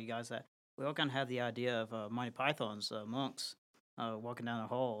to all you guys that we all kind of have the idea of Monty Python's monks walking down the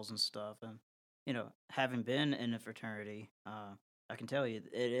halls and stuff, and having been in a fraternity, I can tell you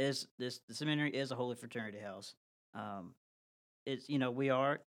the seminary is a holy fraternity house. It's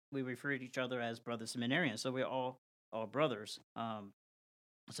we refer to each other as brother seminarians, so we're all brothers.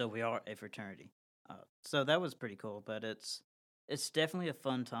 So we are a fraternity. So that was pretty cool, but it's definitely a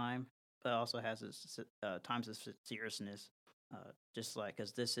fun time, but also has its times of seriousness. Just like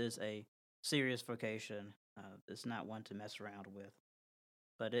because this is a serious vocation, it's not one to mess around with.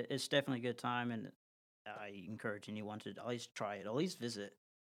 But it's definitely a good time, and I encourage anyone to at least try it, at least visit.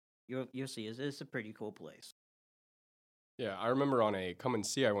 You'll see it's a pretty cool place. Yeah, I remember on a come and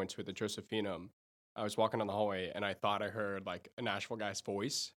see I went to at the Josephinum, I was walking down the hallway and I thought I heard like a Nashville guy's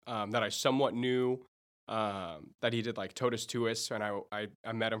voice that I somewhat knew that he did like Totus Tuus, and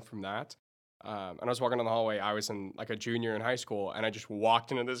I met him from that. And I was walking down the hallway. I was in like a junior in high school, and I just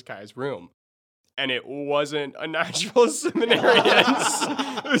walked into this guy's room, and it wasn't a Nashville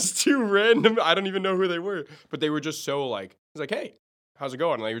seminarians. It was too random. I don't even know who they were, but they were just so like, I was like, hey, how's it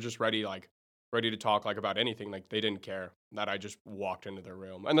going? And they were just ready to talk like about anything. Like they didn't care that I just walked into their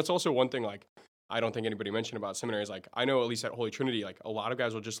room. And that's also one thing like I don't think anybody mentioned about seminaries. Like I know at least at Holy Trinity, like a lot of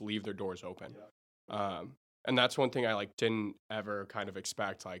guys will just leave their doors open. And that's one thing I like didn't ever kind of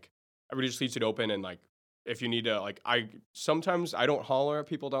expect. Like everybody just leaves it open, and like if you need to, like sometimes I don't holler at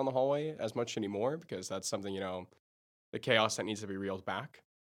people down the hallway as much anymore because that's something, the chaos that needs to be reeled back.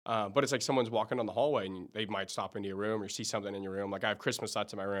 But it's like someone's walking down the hallway and they might stop into your room or see something in your room. Like I have Christmas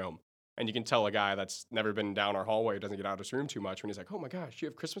lights in my room, and you can tell a guy that's never been down our hallway, doesn't get out of his room too much when he's like, oh my gosh, you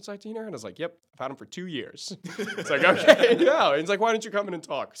have Christmas lights in here? And I was like, yep, I've had them for 2 years. It's like, okay, yeah. And it's like, why don't you come in and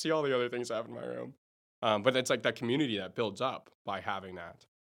talk? See all the other things I have in my room. But it's like that community that builds up by having that.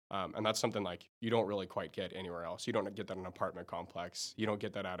 And that's something like you don't really quite get anywhere else. You don't get that in an apartment complex. You don't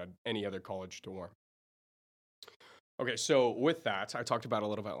get that out of any other college dorm. Okay, so with that, I talked about a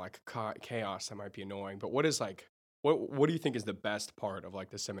little bit like chaos that might be annoying, but what is like, what do you think is the best part of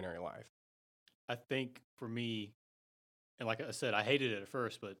like the seminary life? I think for me, and like I said, I hated it at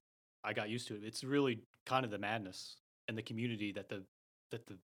first, but I got used to it. It's really kind of the madness and the community that the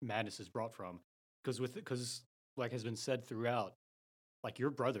madness is brought from. Because like has been said throughout, like you're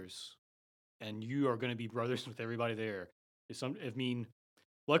brothers, and you are going to be brothers with everybody there.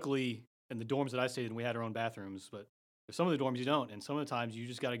 Luckily in the dorms that I stayed in, we had our own bathrooms, but there's some of the dorms you don't, and some of the times you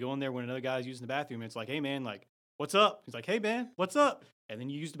just got to go in there when another guy's using the bathroom, and it's like, hey man, like what's up? He's like, hey man, what's up? And then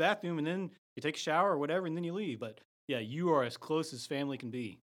you use the bathroom, and then you take a shower or whatever, and then you leave. But Yeah, you are as close as family can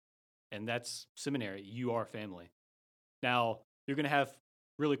be. And that's seminary. You are family. Now, you're going to have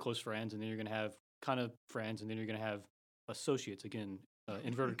really close friends, and then you're going to have kind of friends, and then you're going to have associates, again,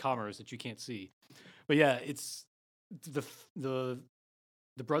 inverted commas that you can't see. But yeah, it's the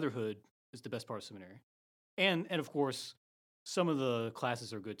the brotherhood is the best part of seminary. And of course, some of the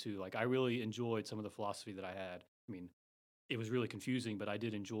classes are good too. Like I really enjoyed some of the philosophy that I had. I mean, it was really confusing, but I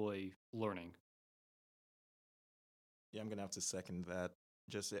did enjoy learning. Yeah, I'm gonna have to second that.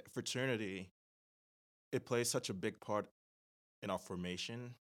 Just fraternity, it plays such a big part in our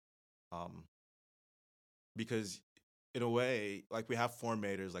formation, um, because in a way, like we have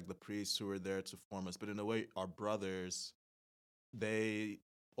formators, like the priests who are there to form us, but in a way, our brothers, they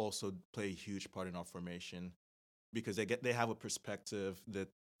also play a huge part in our formation because they have a perspective that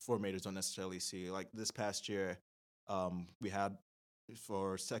formators don't necessarily see. Like this past year, we had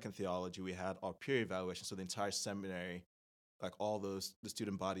for second theology, we had our peer evaluation. So the entire seminary, like all those the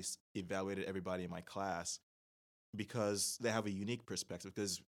student bodies evaluated everybody in my class because they have a unique perspective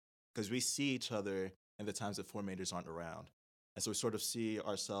because we see each other in the times that formators aren't around. And so we sort of see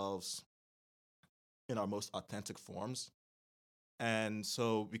ourselves in our most authentic forms. And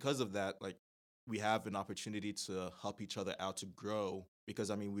so because of that, like we have an opportunity to help each other out to grow because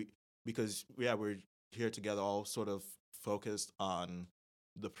I mean we're here together all sort of focused on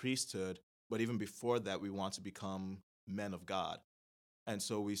the priesthood, but even before that we want to become men of God. And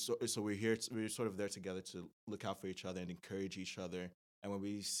so we're here we're sort of there together to look out for each other and encourage each other. And when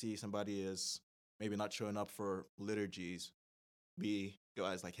we see somebody is maybe not showing up for liturgies, we go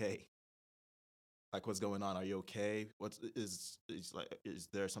as like, hey, like what's going on? Are you okay? Is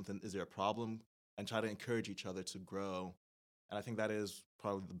there something? Is there a problem? And try to encourage each other to grow. And I think that is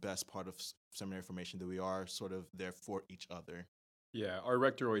probably the best part of seminary formation, that we are sort of there for each other. Yeah, our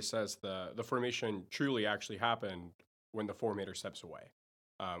rector always says the formation truly actually happened when the formator steps away.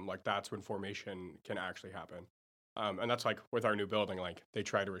 Like that's when formation can actually happen. And that's like with our new building, like they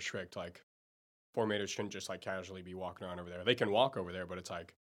try to restrict like formators shouldn't just like casually be walking around over there. They can walk over there, but it's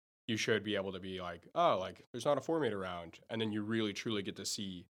like you should be able to be like, oh, like there's not a formator around, and then you really truly get to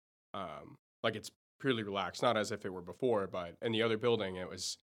see, like it's purely relaxed, not as if it were before, but in the other building, it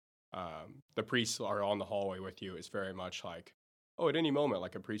was the priests are on the hallway with you. It's very much like, oh, at any moment,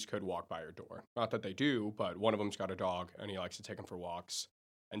 like a priest could walk by your door. Not that they do, but one of them's got a dog and he likes to take him for walks.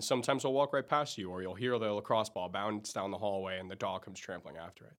 And sometimes they'll walk right past you, or you'll hear the lacrosse ball bounce down the hallway and the dog comes trampling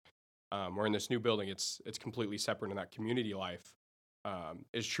after it. Where in this new building, it's completely separate, and that community life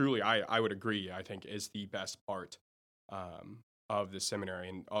is truly, I would agree, I think is the best part of the seminary,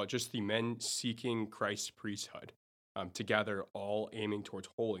 and just the men seeking Christ's priesthood together, all aiming towards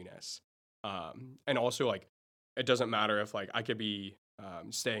holiness. And also, like, it doesn't matter if, like, I could be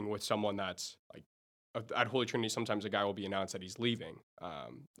staying with someone that's, like, at Holy Trinity, sometimes a guy will be announced that he's leaving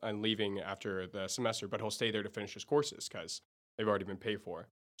and leaving after the semester, but he'll stay there to finish his courses because they've already been paid for.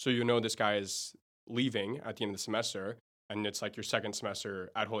 So you know this guy is leaving at the end of the semester, and it's like your second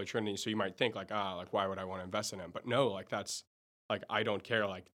semester at Holy Trinity. So you might think like, why would I want to invest in him? But no, like that's like I don't care.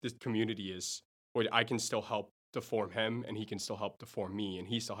 Like this community is, I can still help to form him, and he can still help to form me, and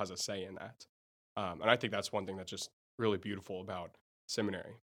he still has a say in that. And I think that's one thing that's just really beautiful about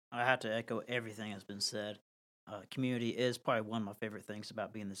seminary. I have to echo everything that's been said. Community is probably one of my favorite things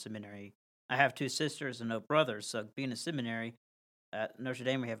about being in the seminary. I have two sisters and no brothers, so being a seminary at Notre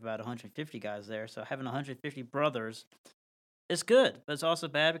Dame, we have about 150 guys there. So having 150 brothers, it's good, but it's also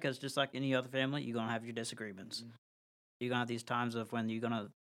bad because just like any other family, you're gonna have your disagreements. You're gonna have these times of when you're gonna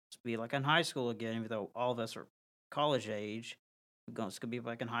be like in high school again, even though all of us are college age. It's gonna be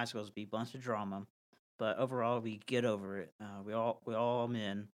like in high school, it's gonna be a bunch of drama, but overall we get over it. We all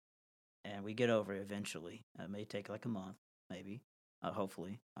men, and we get over it eventually. It may take like a month, maybe,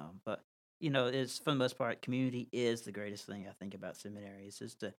 hopefully. But it's for the most part, community is the greatest thing I think about seminary. It's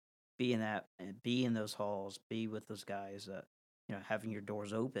just to be in that and be in those halls, be with those guys. Having your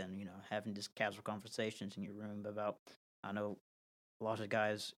doors open. Having just casual conversations in your room about. I know a lot of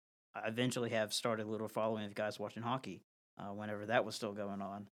guys. I eventually have started a little following of guys watching hockey. Whenever that was still going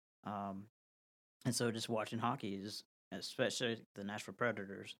on, and so just watching hockey is especially the Nashville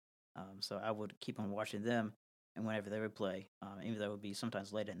Predators. So I would keep on watching them, and whenever they would play, even though it would be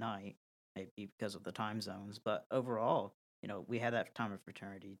sometimes late at night, maybe because of the time zones. But overall, we had that time of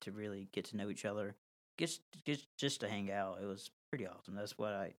fraternity to really get to know each other, just to hang out. It was pretty awesome. That's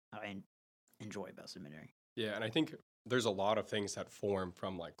what I enjoy about seminary. Yeah, and I think there's a lot of things that form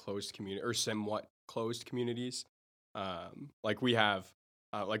from like closed community or somewhat closed communities. Like we have,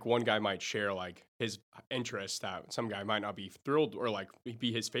 like one guy might share like his interests that some guy might not be thrilled or like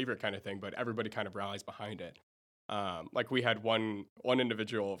be his favorite kind of thing, but everybody kind of rallies behind it. Like we had one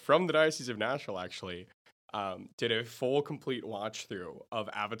individual from the Diocese of Nashville actually did a full complete watch through of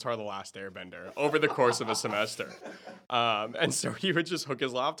Avatar: The Last Airbender over the course of a semester. And so he would just hook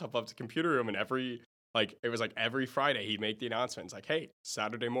his laptop up to computer room, and it was like every Friday he'd make the announcements like, hey,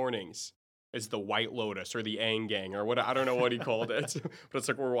 Saturday mornings is the White Lotus or the Aang Gang or what, I don't know what he called it. But it's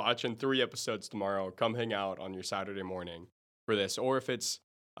like, we're watching 3 episodes tomorrow. Come hang out on your Saturday morning for this. Or if it's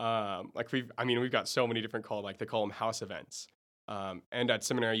we've got so many different like they call them house events. And at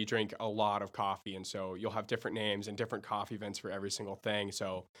seminary, you drink a lot of coffee. And so you'll have different names and different coffee events for every single thing.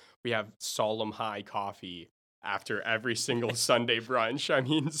 So we have solemn high coffee after every single Sunday brunch. I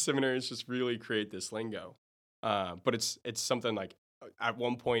mean, seminaries just really create this lingo. But it's something like at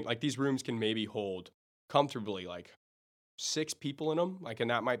one point, like these rooms can maybe hold comfortably like 6 people in them. Like,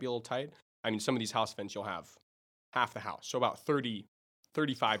 and that might be a little tight. I mean, some of these house events, you'll have half the house. So about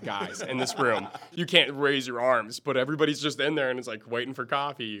 35 guys in this room. You can't raise your arms, but everybody's just in there and it's like waiting for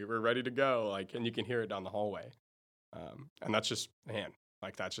coffee. We're ready to go. Like, and you can hear it down the hallway. And that's just, man,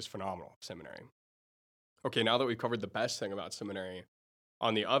 like that's just phenomenal, seminary. Okay, now that we've covered the best thing about seminary,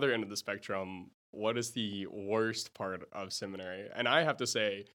 on the other end of the spectrum, what is the worst part of seminary? And I have to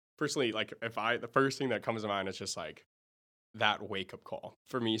say, personally, like the first thing that comes to mind is just like that wake up call.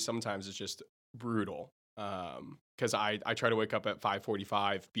 For me, sometimes it's just brutal. Because I try to wake up at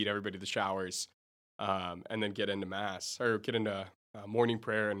 5:45, beat everybody to the showers, and then get into mass or get into morning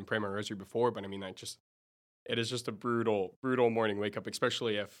prayer and pray my rosary before. But I mean, it is just a brutal morning wake up,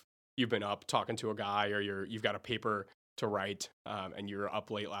 especially if you've been up talking to a guy or you've got a paper to write, and you're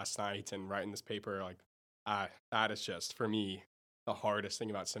up late last night and writing this paper. Like that is just for me the hardest thing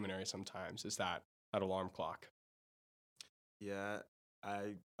about seminary. Sometimes is that alarm clock. Yeah,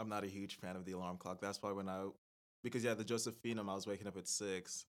 I'm not a huge fan of the alarm clock. That's why because the Josephinum, I was waking up at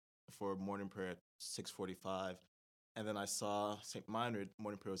 6 for morning prayer at 6:45, and then I saw St. Meinrad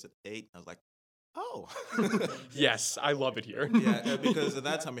morning prayer was at 8. I was like, oh, yes, I love it here. Yeah, because at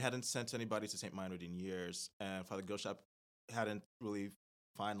that time we hadn't sent anybody to St. Meinrad in years, and Father Gilshap hadn't really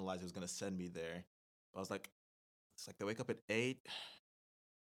finalized he was going to send me there. I was like, it's like they wake up at 8.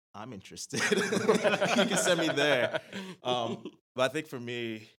 I'm interested. You can send me there. But I think for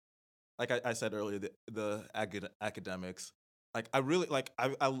me, like I said earlier, the academics, like I really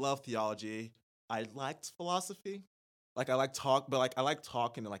I love theology. I liked philosophy. Like I like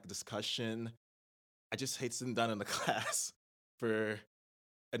talking and like discussion. I just hate sitting down in the class for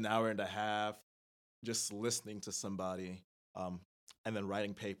an hour and a half, just listening to somebody, and then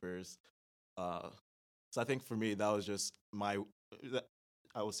writing papers. So I think for me, that was just I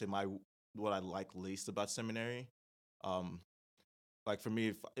would say what I like least about seminary. Like for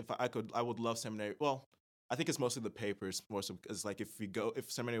me, if I could, I would love seminary. Well, I think it's mostly the papers more so because like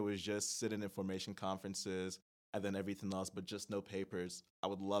if seminary was just sitting in formation conferences and then everything else, but just no papers, I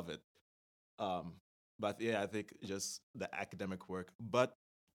would love it. But yeah, I think just the academic work. But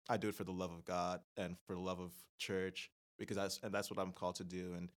I do it for the love of God and for the love of church because that's what I'm called to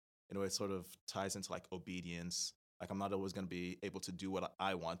do. And in a way, it sort of ties into like obedience. Like I'm not always going to be able to do what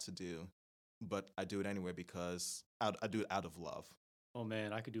I want to do, but I do it anyway because I do it out of love. Oh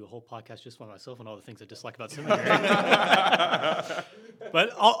man, I could do a whole podcast just by myself on all the things I dislike about seminary.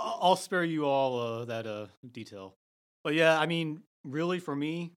 But I'll spare you all that detail. But yeah, I mean, really for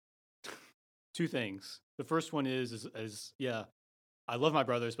me, 2 things. The first one is yeah, I love my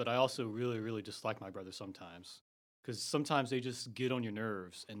brothers, but I also really, really dislike my brothers sometimes. Because sometimes they just get on your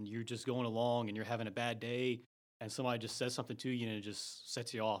nerves and you're just going along and you're having a bad day and somebody just says something to you and it just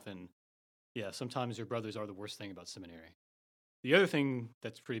sets you off. And yeah, sometimes your brothers are the worst thing about seminary. The other thing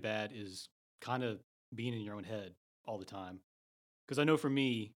that's pretty bad is kind of being in your own head all the time. Because I know for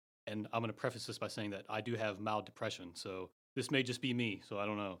me, and I'm going to preface this by saying that I do have mild depression, so this may just be me, so I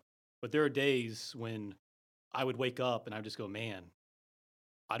don't know. But there are days when I would wake up and I would just go, man,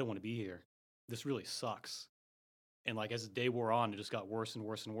 I don't want to be here. This really sucks. And like as the day wore on, it just got worse and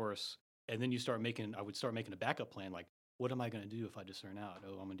worse and worse. And then I would start making a backup plan, like, what am I going to do if I discern out?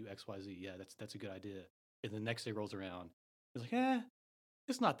 Oh, I'm going to do X, Y, Z. Yeah, that's a good idea. And the next day rolls around. It's like,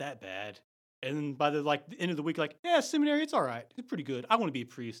 it's not that bad. And then by the end of the week, like, seminary, it's all right. It's pretty good. I want to be a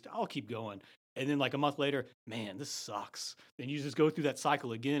priest. I'll keep going. And then like a month later, man, this sucks. Then you just go through that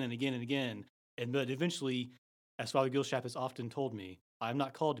cycle again and again and again. But eventually, as Father Gilshap has often told me, I'm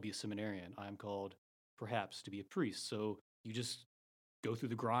not called to be a seminarian. I am called perhaps to be a priest. So you just go through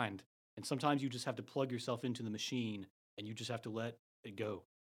the grind. And sometimes you just have to plug yourself into the machine and you just have to let it go.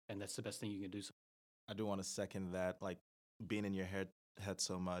 And that's the best thing you can do. I do want to second that, like being in your head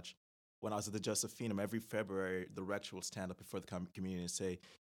so much. When I was at the Josephinum, every February, the rector will stand up before the communion and say,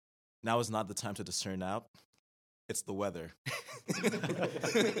 now is not the time to discern out. It's the weather.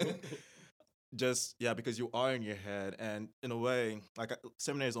 Just, yeah, because you are in your head. And in a way, like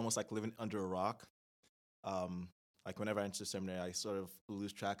seminary is almost like living under a rock. Like whenever I enter seminary, I sort of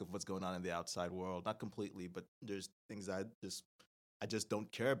lose track of what's going on in the outside world. Not completely, but there's things I just don't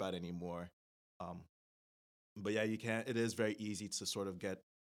care about anymore. Um, but yeah, it is very easy to sort of get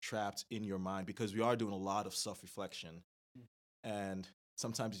trapped in your mind because we are doing a lot of self-reflection. And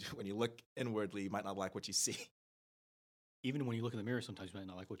sometimes when you look inwardly, you might not like what you see. Even when you look in the mirror, sometimes you might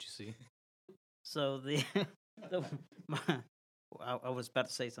not like what you see. So the my, I was about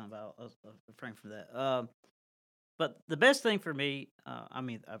to say something about refrain from that. But the best thing for me,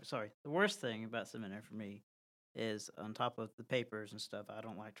 I'm sorry, the worst thing about seminary for me is on top of the papers and stuff. I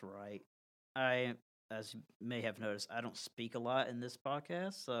don't like to write. As you may have noticed, I don't speak a lot in this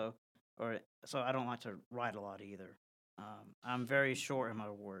podcast, so I don't like to write a lot either. I'm very short in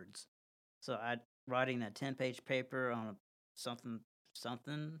my words, so writing that 10-page paper on something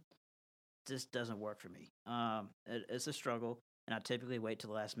just doesn't work for me. It's a struggle, and I typically wait till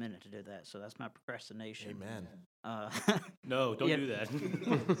the last minute to do that. So that's my procrastination. Amen. No, don't Yeah. do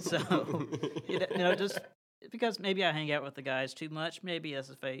that. So just because maybe I hang out with the guys too much. Maybe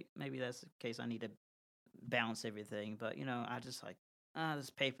that's maybe that's the case. I need to balance everything. But I just like this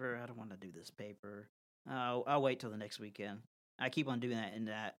paper. I don't want to do this paper. I'll wait till the next weekend. I keep on doing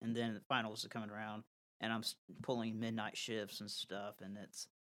that, and then the finals are coming around, and I'm pulling midnight shifts and stuff, and it's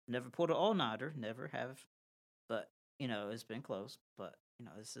never pulled an all-nighter, never have, but it's been close. But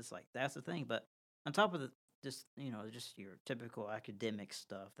it's just like that's the thing. But on top of just your typical academic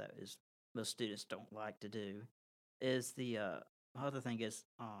stuff that is most students don't like to do, is the other thing is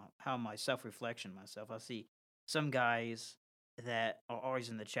how my self-reflection myself. I see some guys that are always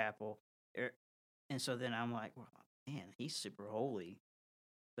in the chapel, and so then I'm like, well, man, he's super holy.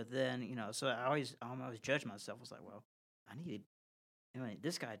 But then so I always judge myself. I was like, well, I need.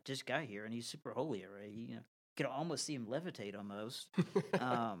 This guy just got here and he's super holy already. You can almost see him levitate almost.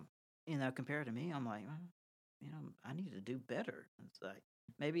 Compared to me, I'm like, well, I need to do better. It's like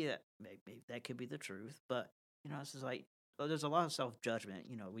maybe that could be the truth, but it's just like there's a lot of self judgment.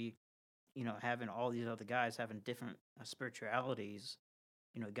 We having all these other guys having different spiritualities.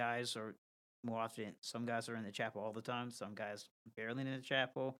 Guys are more often. Some guys are in the chapel all the time. Some guys barely in the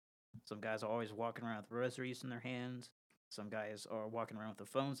chapel. Some guys are always walking around with rosaries in their hands. Some guys are walking around with their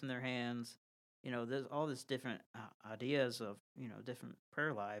phones in their hands. There's all this different ideas of different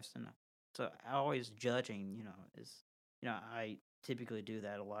prayer lives, and so I always judging. Is I typically do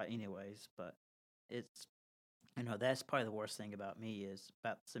that a lot, anyways. But it's that's probably the worst thing about me is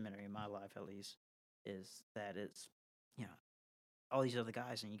about seminary in my life, at least, is that it's you know all these other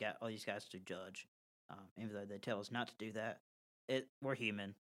guys, and you got all these guys to judge. Even though they tell us not to do that, we're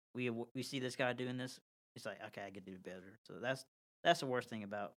human. We see this guy doing this. It's like, okay, I could do better. So that's the worst thing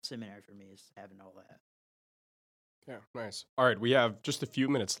about seminary for me is having all that. Yeah, nice. All right, we have just a few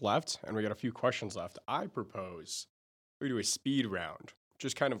minutes left, and we got a few questions left. I propose we do a speed round,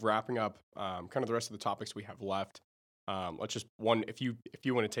 just kind of wrapping up kind of the rest of the topics we have left. Let's just if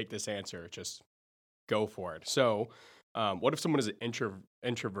you want to take this answer, just go for it. So, what if someone is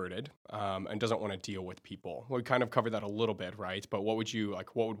introverted and doesn't want to deal with people? We kind of covered that a little bit, right? But what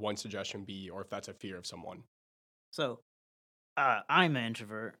would one suggestion be, or if that's a fear of someone? So I'm an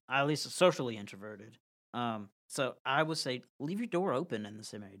introvert, at least socially introverted. So I would say leave your door open in the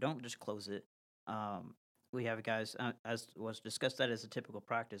seminary. Don't just close it. We have guys, as was discussed, that as a typical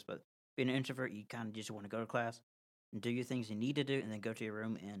practice. But being an introvert, you kind of just want to go to class and do your things you need to do, and then go to your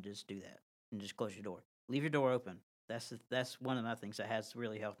room and just do that, and just close your door. Leave your door open. That's one of my things that has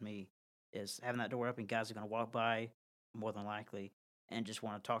really helped me is having that door open. Guys are going to walk by more than likely and just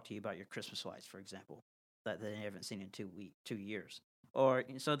want to talk to you about your Christmas lights, for example, that they haven't seen in 2 years. Or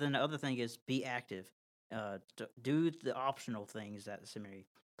so then the other thing is be active. Do the optional things at the seminary.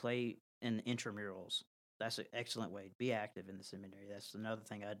 Play in intramurals. That's an excellent way. Be active in the seminary. That's another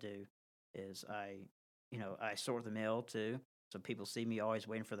thing I do. Is I sort the mail too, so people see me always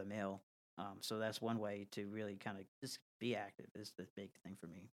waiting for the mail. So that's one way to really kind of just be active. Is the big thing for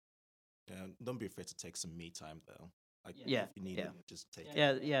me. Yeah, don't be afraid to take some me time though. Like Yeah, if you need yeah. it, just take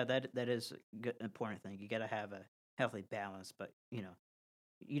it. Yeah. That is a good important thing. You got to have a healthy balance, but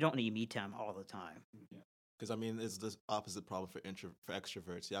you don't need me time all the time. Because I mean, it's the opposite problem for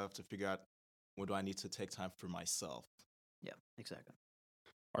extroverts. You have to figure out when do I need to take time for myself. Yeah, exactly.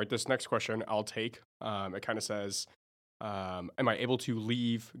 All right, this next question I'll take. It kind of says, am I able to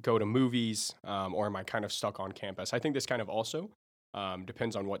leave, go to movies, or am I kind of stuck on campus? I think this kind of also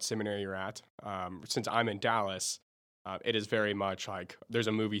depends on what seminary you're at. Since I'm in Dallas, It is very much like there's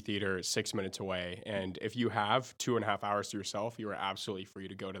a movie theater 6 minutes away, and if you have 2.5 hours to yourself, you are absolutely free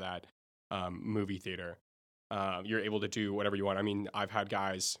to go to that movie theater. You're able to do whatever you want. I mean, I've had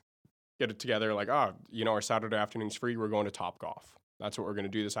guys get it together like, oh, our Saturday afternoon's free. We're going to Top Golf. That's what we're going to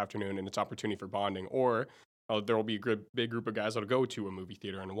do this afternoon, and it's opportunity for bonding. Or there will be a big group of guys that'll go to a movie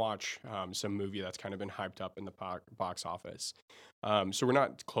theater and watch some movie that's kind of been hyped up in the box office. So we're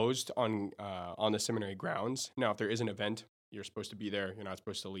not closed on the seminary grounds. Now, if there is an event, you're supposed to be there. You're not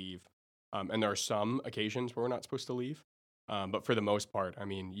supposed to leave. And there are some occasions where we're not supposed to leave. But for the most part, I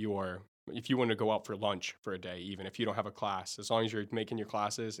mean, if you want to go out for lunch for a day, even if you don't have a class, as long as you're making your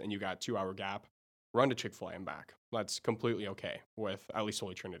classes and you got 2-hour gap, run to Chick-fil-A and back. That's completely okay with at least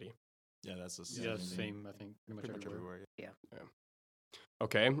Holy Trinity. Yeah, that's the same. I think pretty much everywhere. Yeah.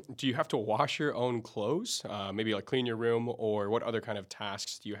 Okay. Do you have to wash your own clothes? Maybe like clean your room, or what other kind of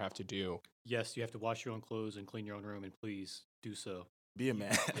tasks do you have to do? Yes, you have to wash your own clothes and clean your own room, and please do so. Be a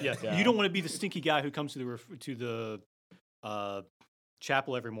man. Yeah, you don't want to be the stinky guy who comes to the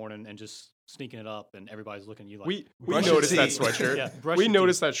chapel every morning and just sneaking it up, and everybody's looking at you like. We Brush your noticed that teeth. sweatshirt. Yeah, We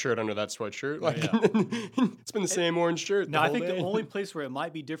noticed that shirt under that sweatshirt. Like it's been the same orange shirt. Now, the I whole think day. the only place where it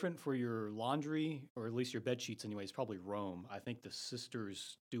might be different for your laundry, or at least your bed sheets anyway, is probably Rome. I think the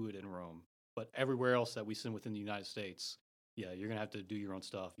sisters do it in Rome. But everywhere else that we send within the United States, yeah, you're going to have to do your own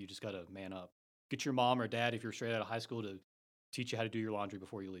stuff. You just got to man up. Get your mom or dad, if you're straight out of high school, to teach you how to do your laundry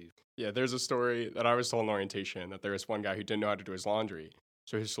before you leave. Yeah, there's a story that I was told in orientation that there was one guy who didn't know how to do his laundry.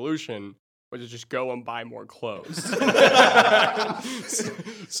 So his solution was to just go and buy more clothes.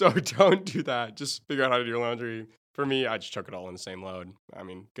 So don't do that. Just figure out how to do your laundry. For me, I just chuck it all in the same load. I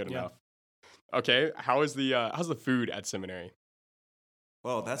mean, good enough. Okay, how's the food at seminary?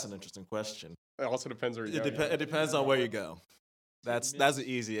 Well, that's an interesting question. It also depends where you go. It depends on where you go. That's the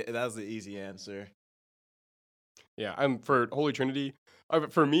easy answer. Yeah, for Holy Trinity,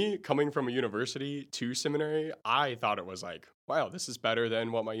 for me, coming from a university to seminary, I thought it was like, wow, this is better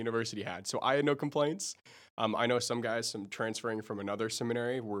than what my university had. So I had no complaints. I know some guys, transferring from another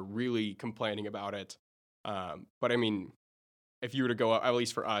seminary, were really complaining about it. But I mean, if you were to go up, at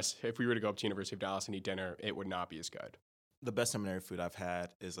least for us, if we were to go up to University of Dallas and eat dinner, it would not be as good. The best seminary food I've had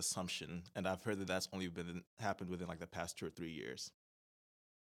is Assumption, and I've heard that that's only happened within like the past 2 or 3 years.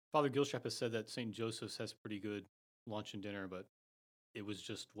 Father Gilstrap has said that St. Joseph's has pretty good lunch and dinner, but it was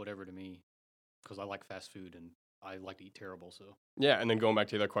just whatever to me because I like fast food and I like to eat terrible. So Yeah, and then going back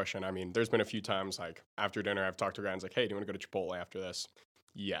to the other question, I mean, there's been a few times like after dinner, I've talked to guys like, hey, do you want to go to Chipotle after this?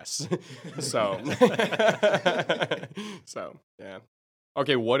 Yes. So yeah.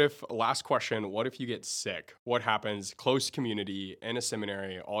 Okay, last question, what if you get sick? What happens? Close community, in a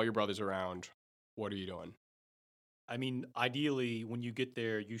seminary, all your brothers around. What are you doing? I mean, ideally, when you get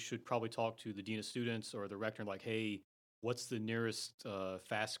there, you should probably talk to the dean of students or the rector, like, hey, what's the nearest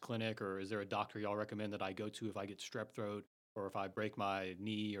fast clinic, or is there a doctor y'all recommend that I go to if I get strep throat or if I break my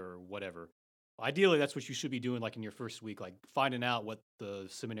knee or whatever? Ideally, that's what you should be doing, like in your first week, like finding out what the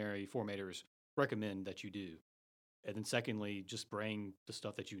seminary formators recommend that you do. And then secondly, just bring the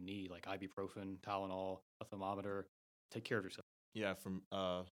stuff that you need, like ibuprofen, Tylenol, a thermometer. Take care of yourself. Yeah,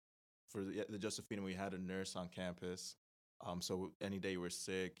 for the Josephina, we had a nurse on campus. So any day you were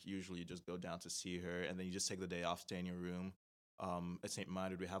sick, usually you just go down to see her, and then you just take the day off, stay in your room. At St.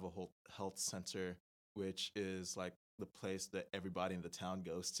 Minded, we have a whole health center, which is like the place that everybody in the town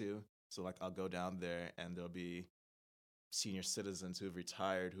goes to. So like I'll go down there, and there'll be senior citizens who have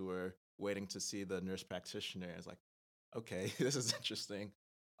retired who are waiting to see the nurse practitioner. It's like, okay, this is interesting.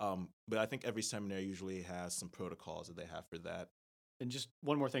 But I think every seminary usually has some protocols that they have for that. And just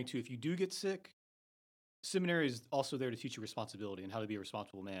one more thing, too. If you do get sick, seminary is also there to teach you responsibility and how to be a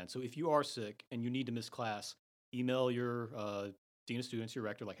responsible man. So if you are sick and you need to miss class, email your dean of students, your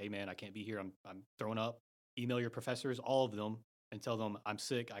rector, like, hey, man, I can't be here. I'm throwing up. Email your professors, all of them, and tell them, I'm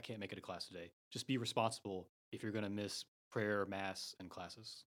sick. I can't make it to class today. Just be responsible if you're going to miss prayer, mass, and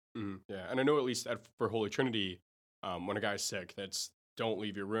classes. Mm-hmm. Yeah, and I know at least for Holy Trinity, when a guy's sick, don't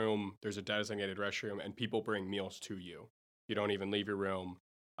leave your room. There's a designated restroom, and people bring meals to you. You don't even leave your room.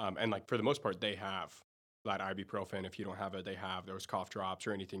 And like for the most part, they have that ibuprofen. If you don't have it, they have those cough drops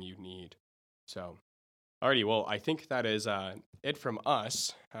or anything you need. So, alrighty, well, I think that is it from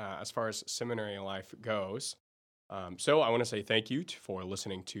us as far as seminary life goes. So I want to say thank you for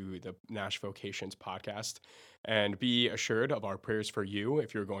listening to the NashVocations podcast, and be assured of our prayers for you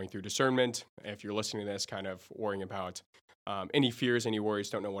if you're going through discernment, if you're listening to this kind of worrying about any fears, any worries,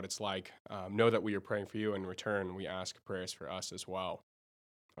 don't know what it's like. Know that we are praying for you. In return, we ask prayers for us as well.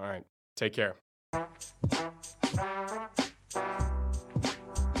 All right, take care.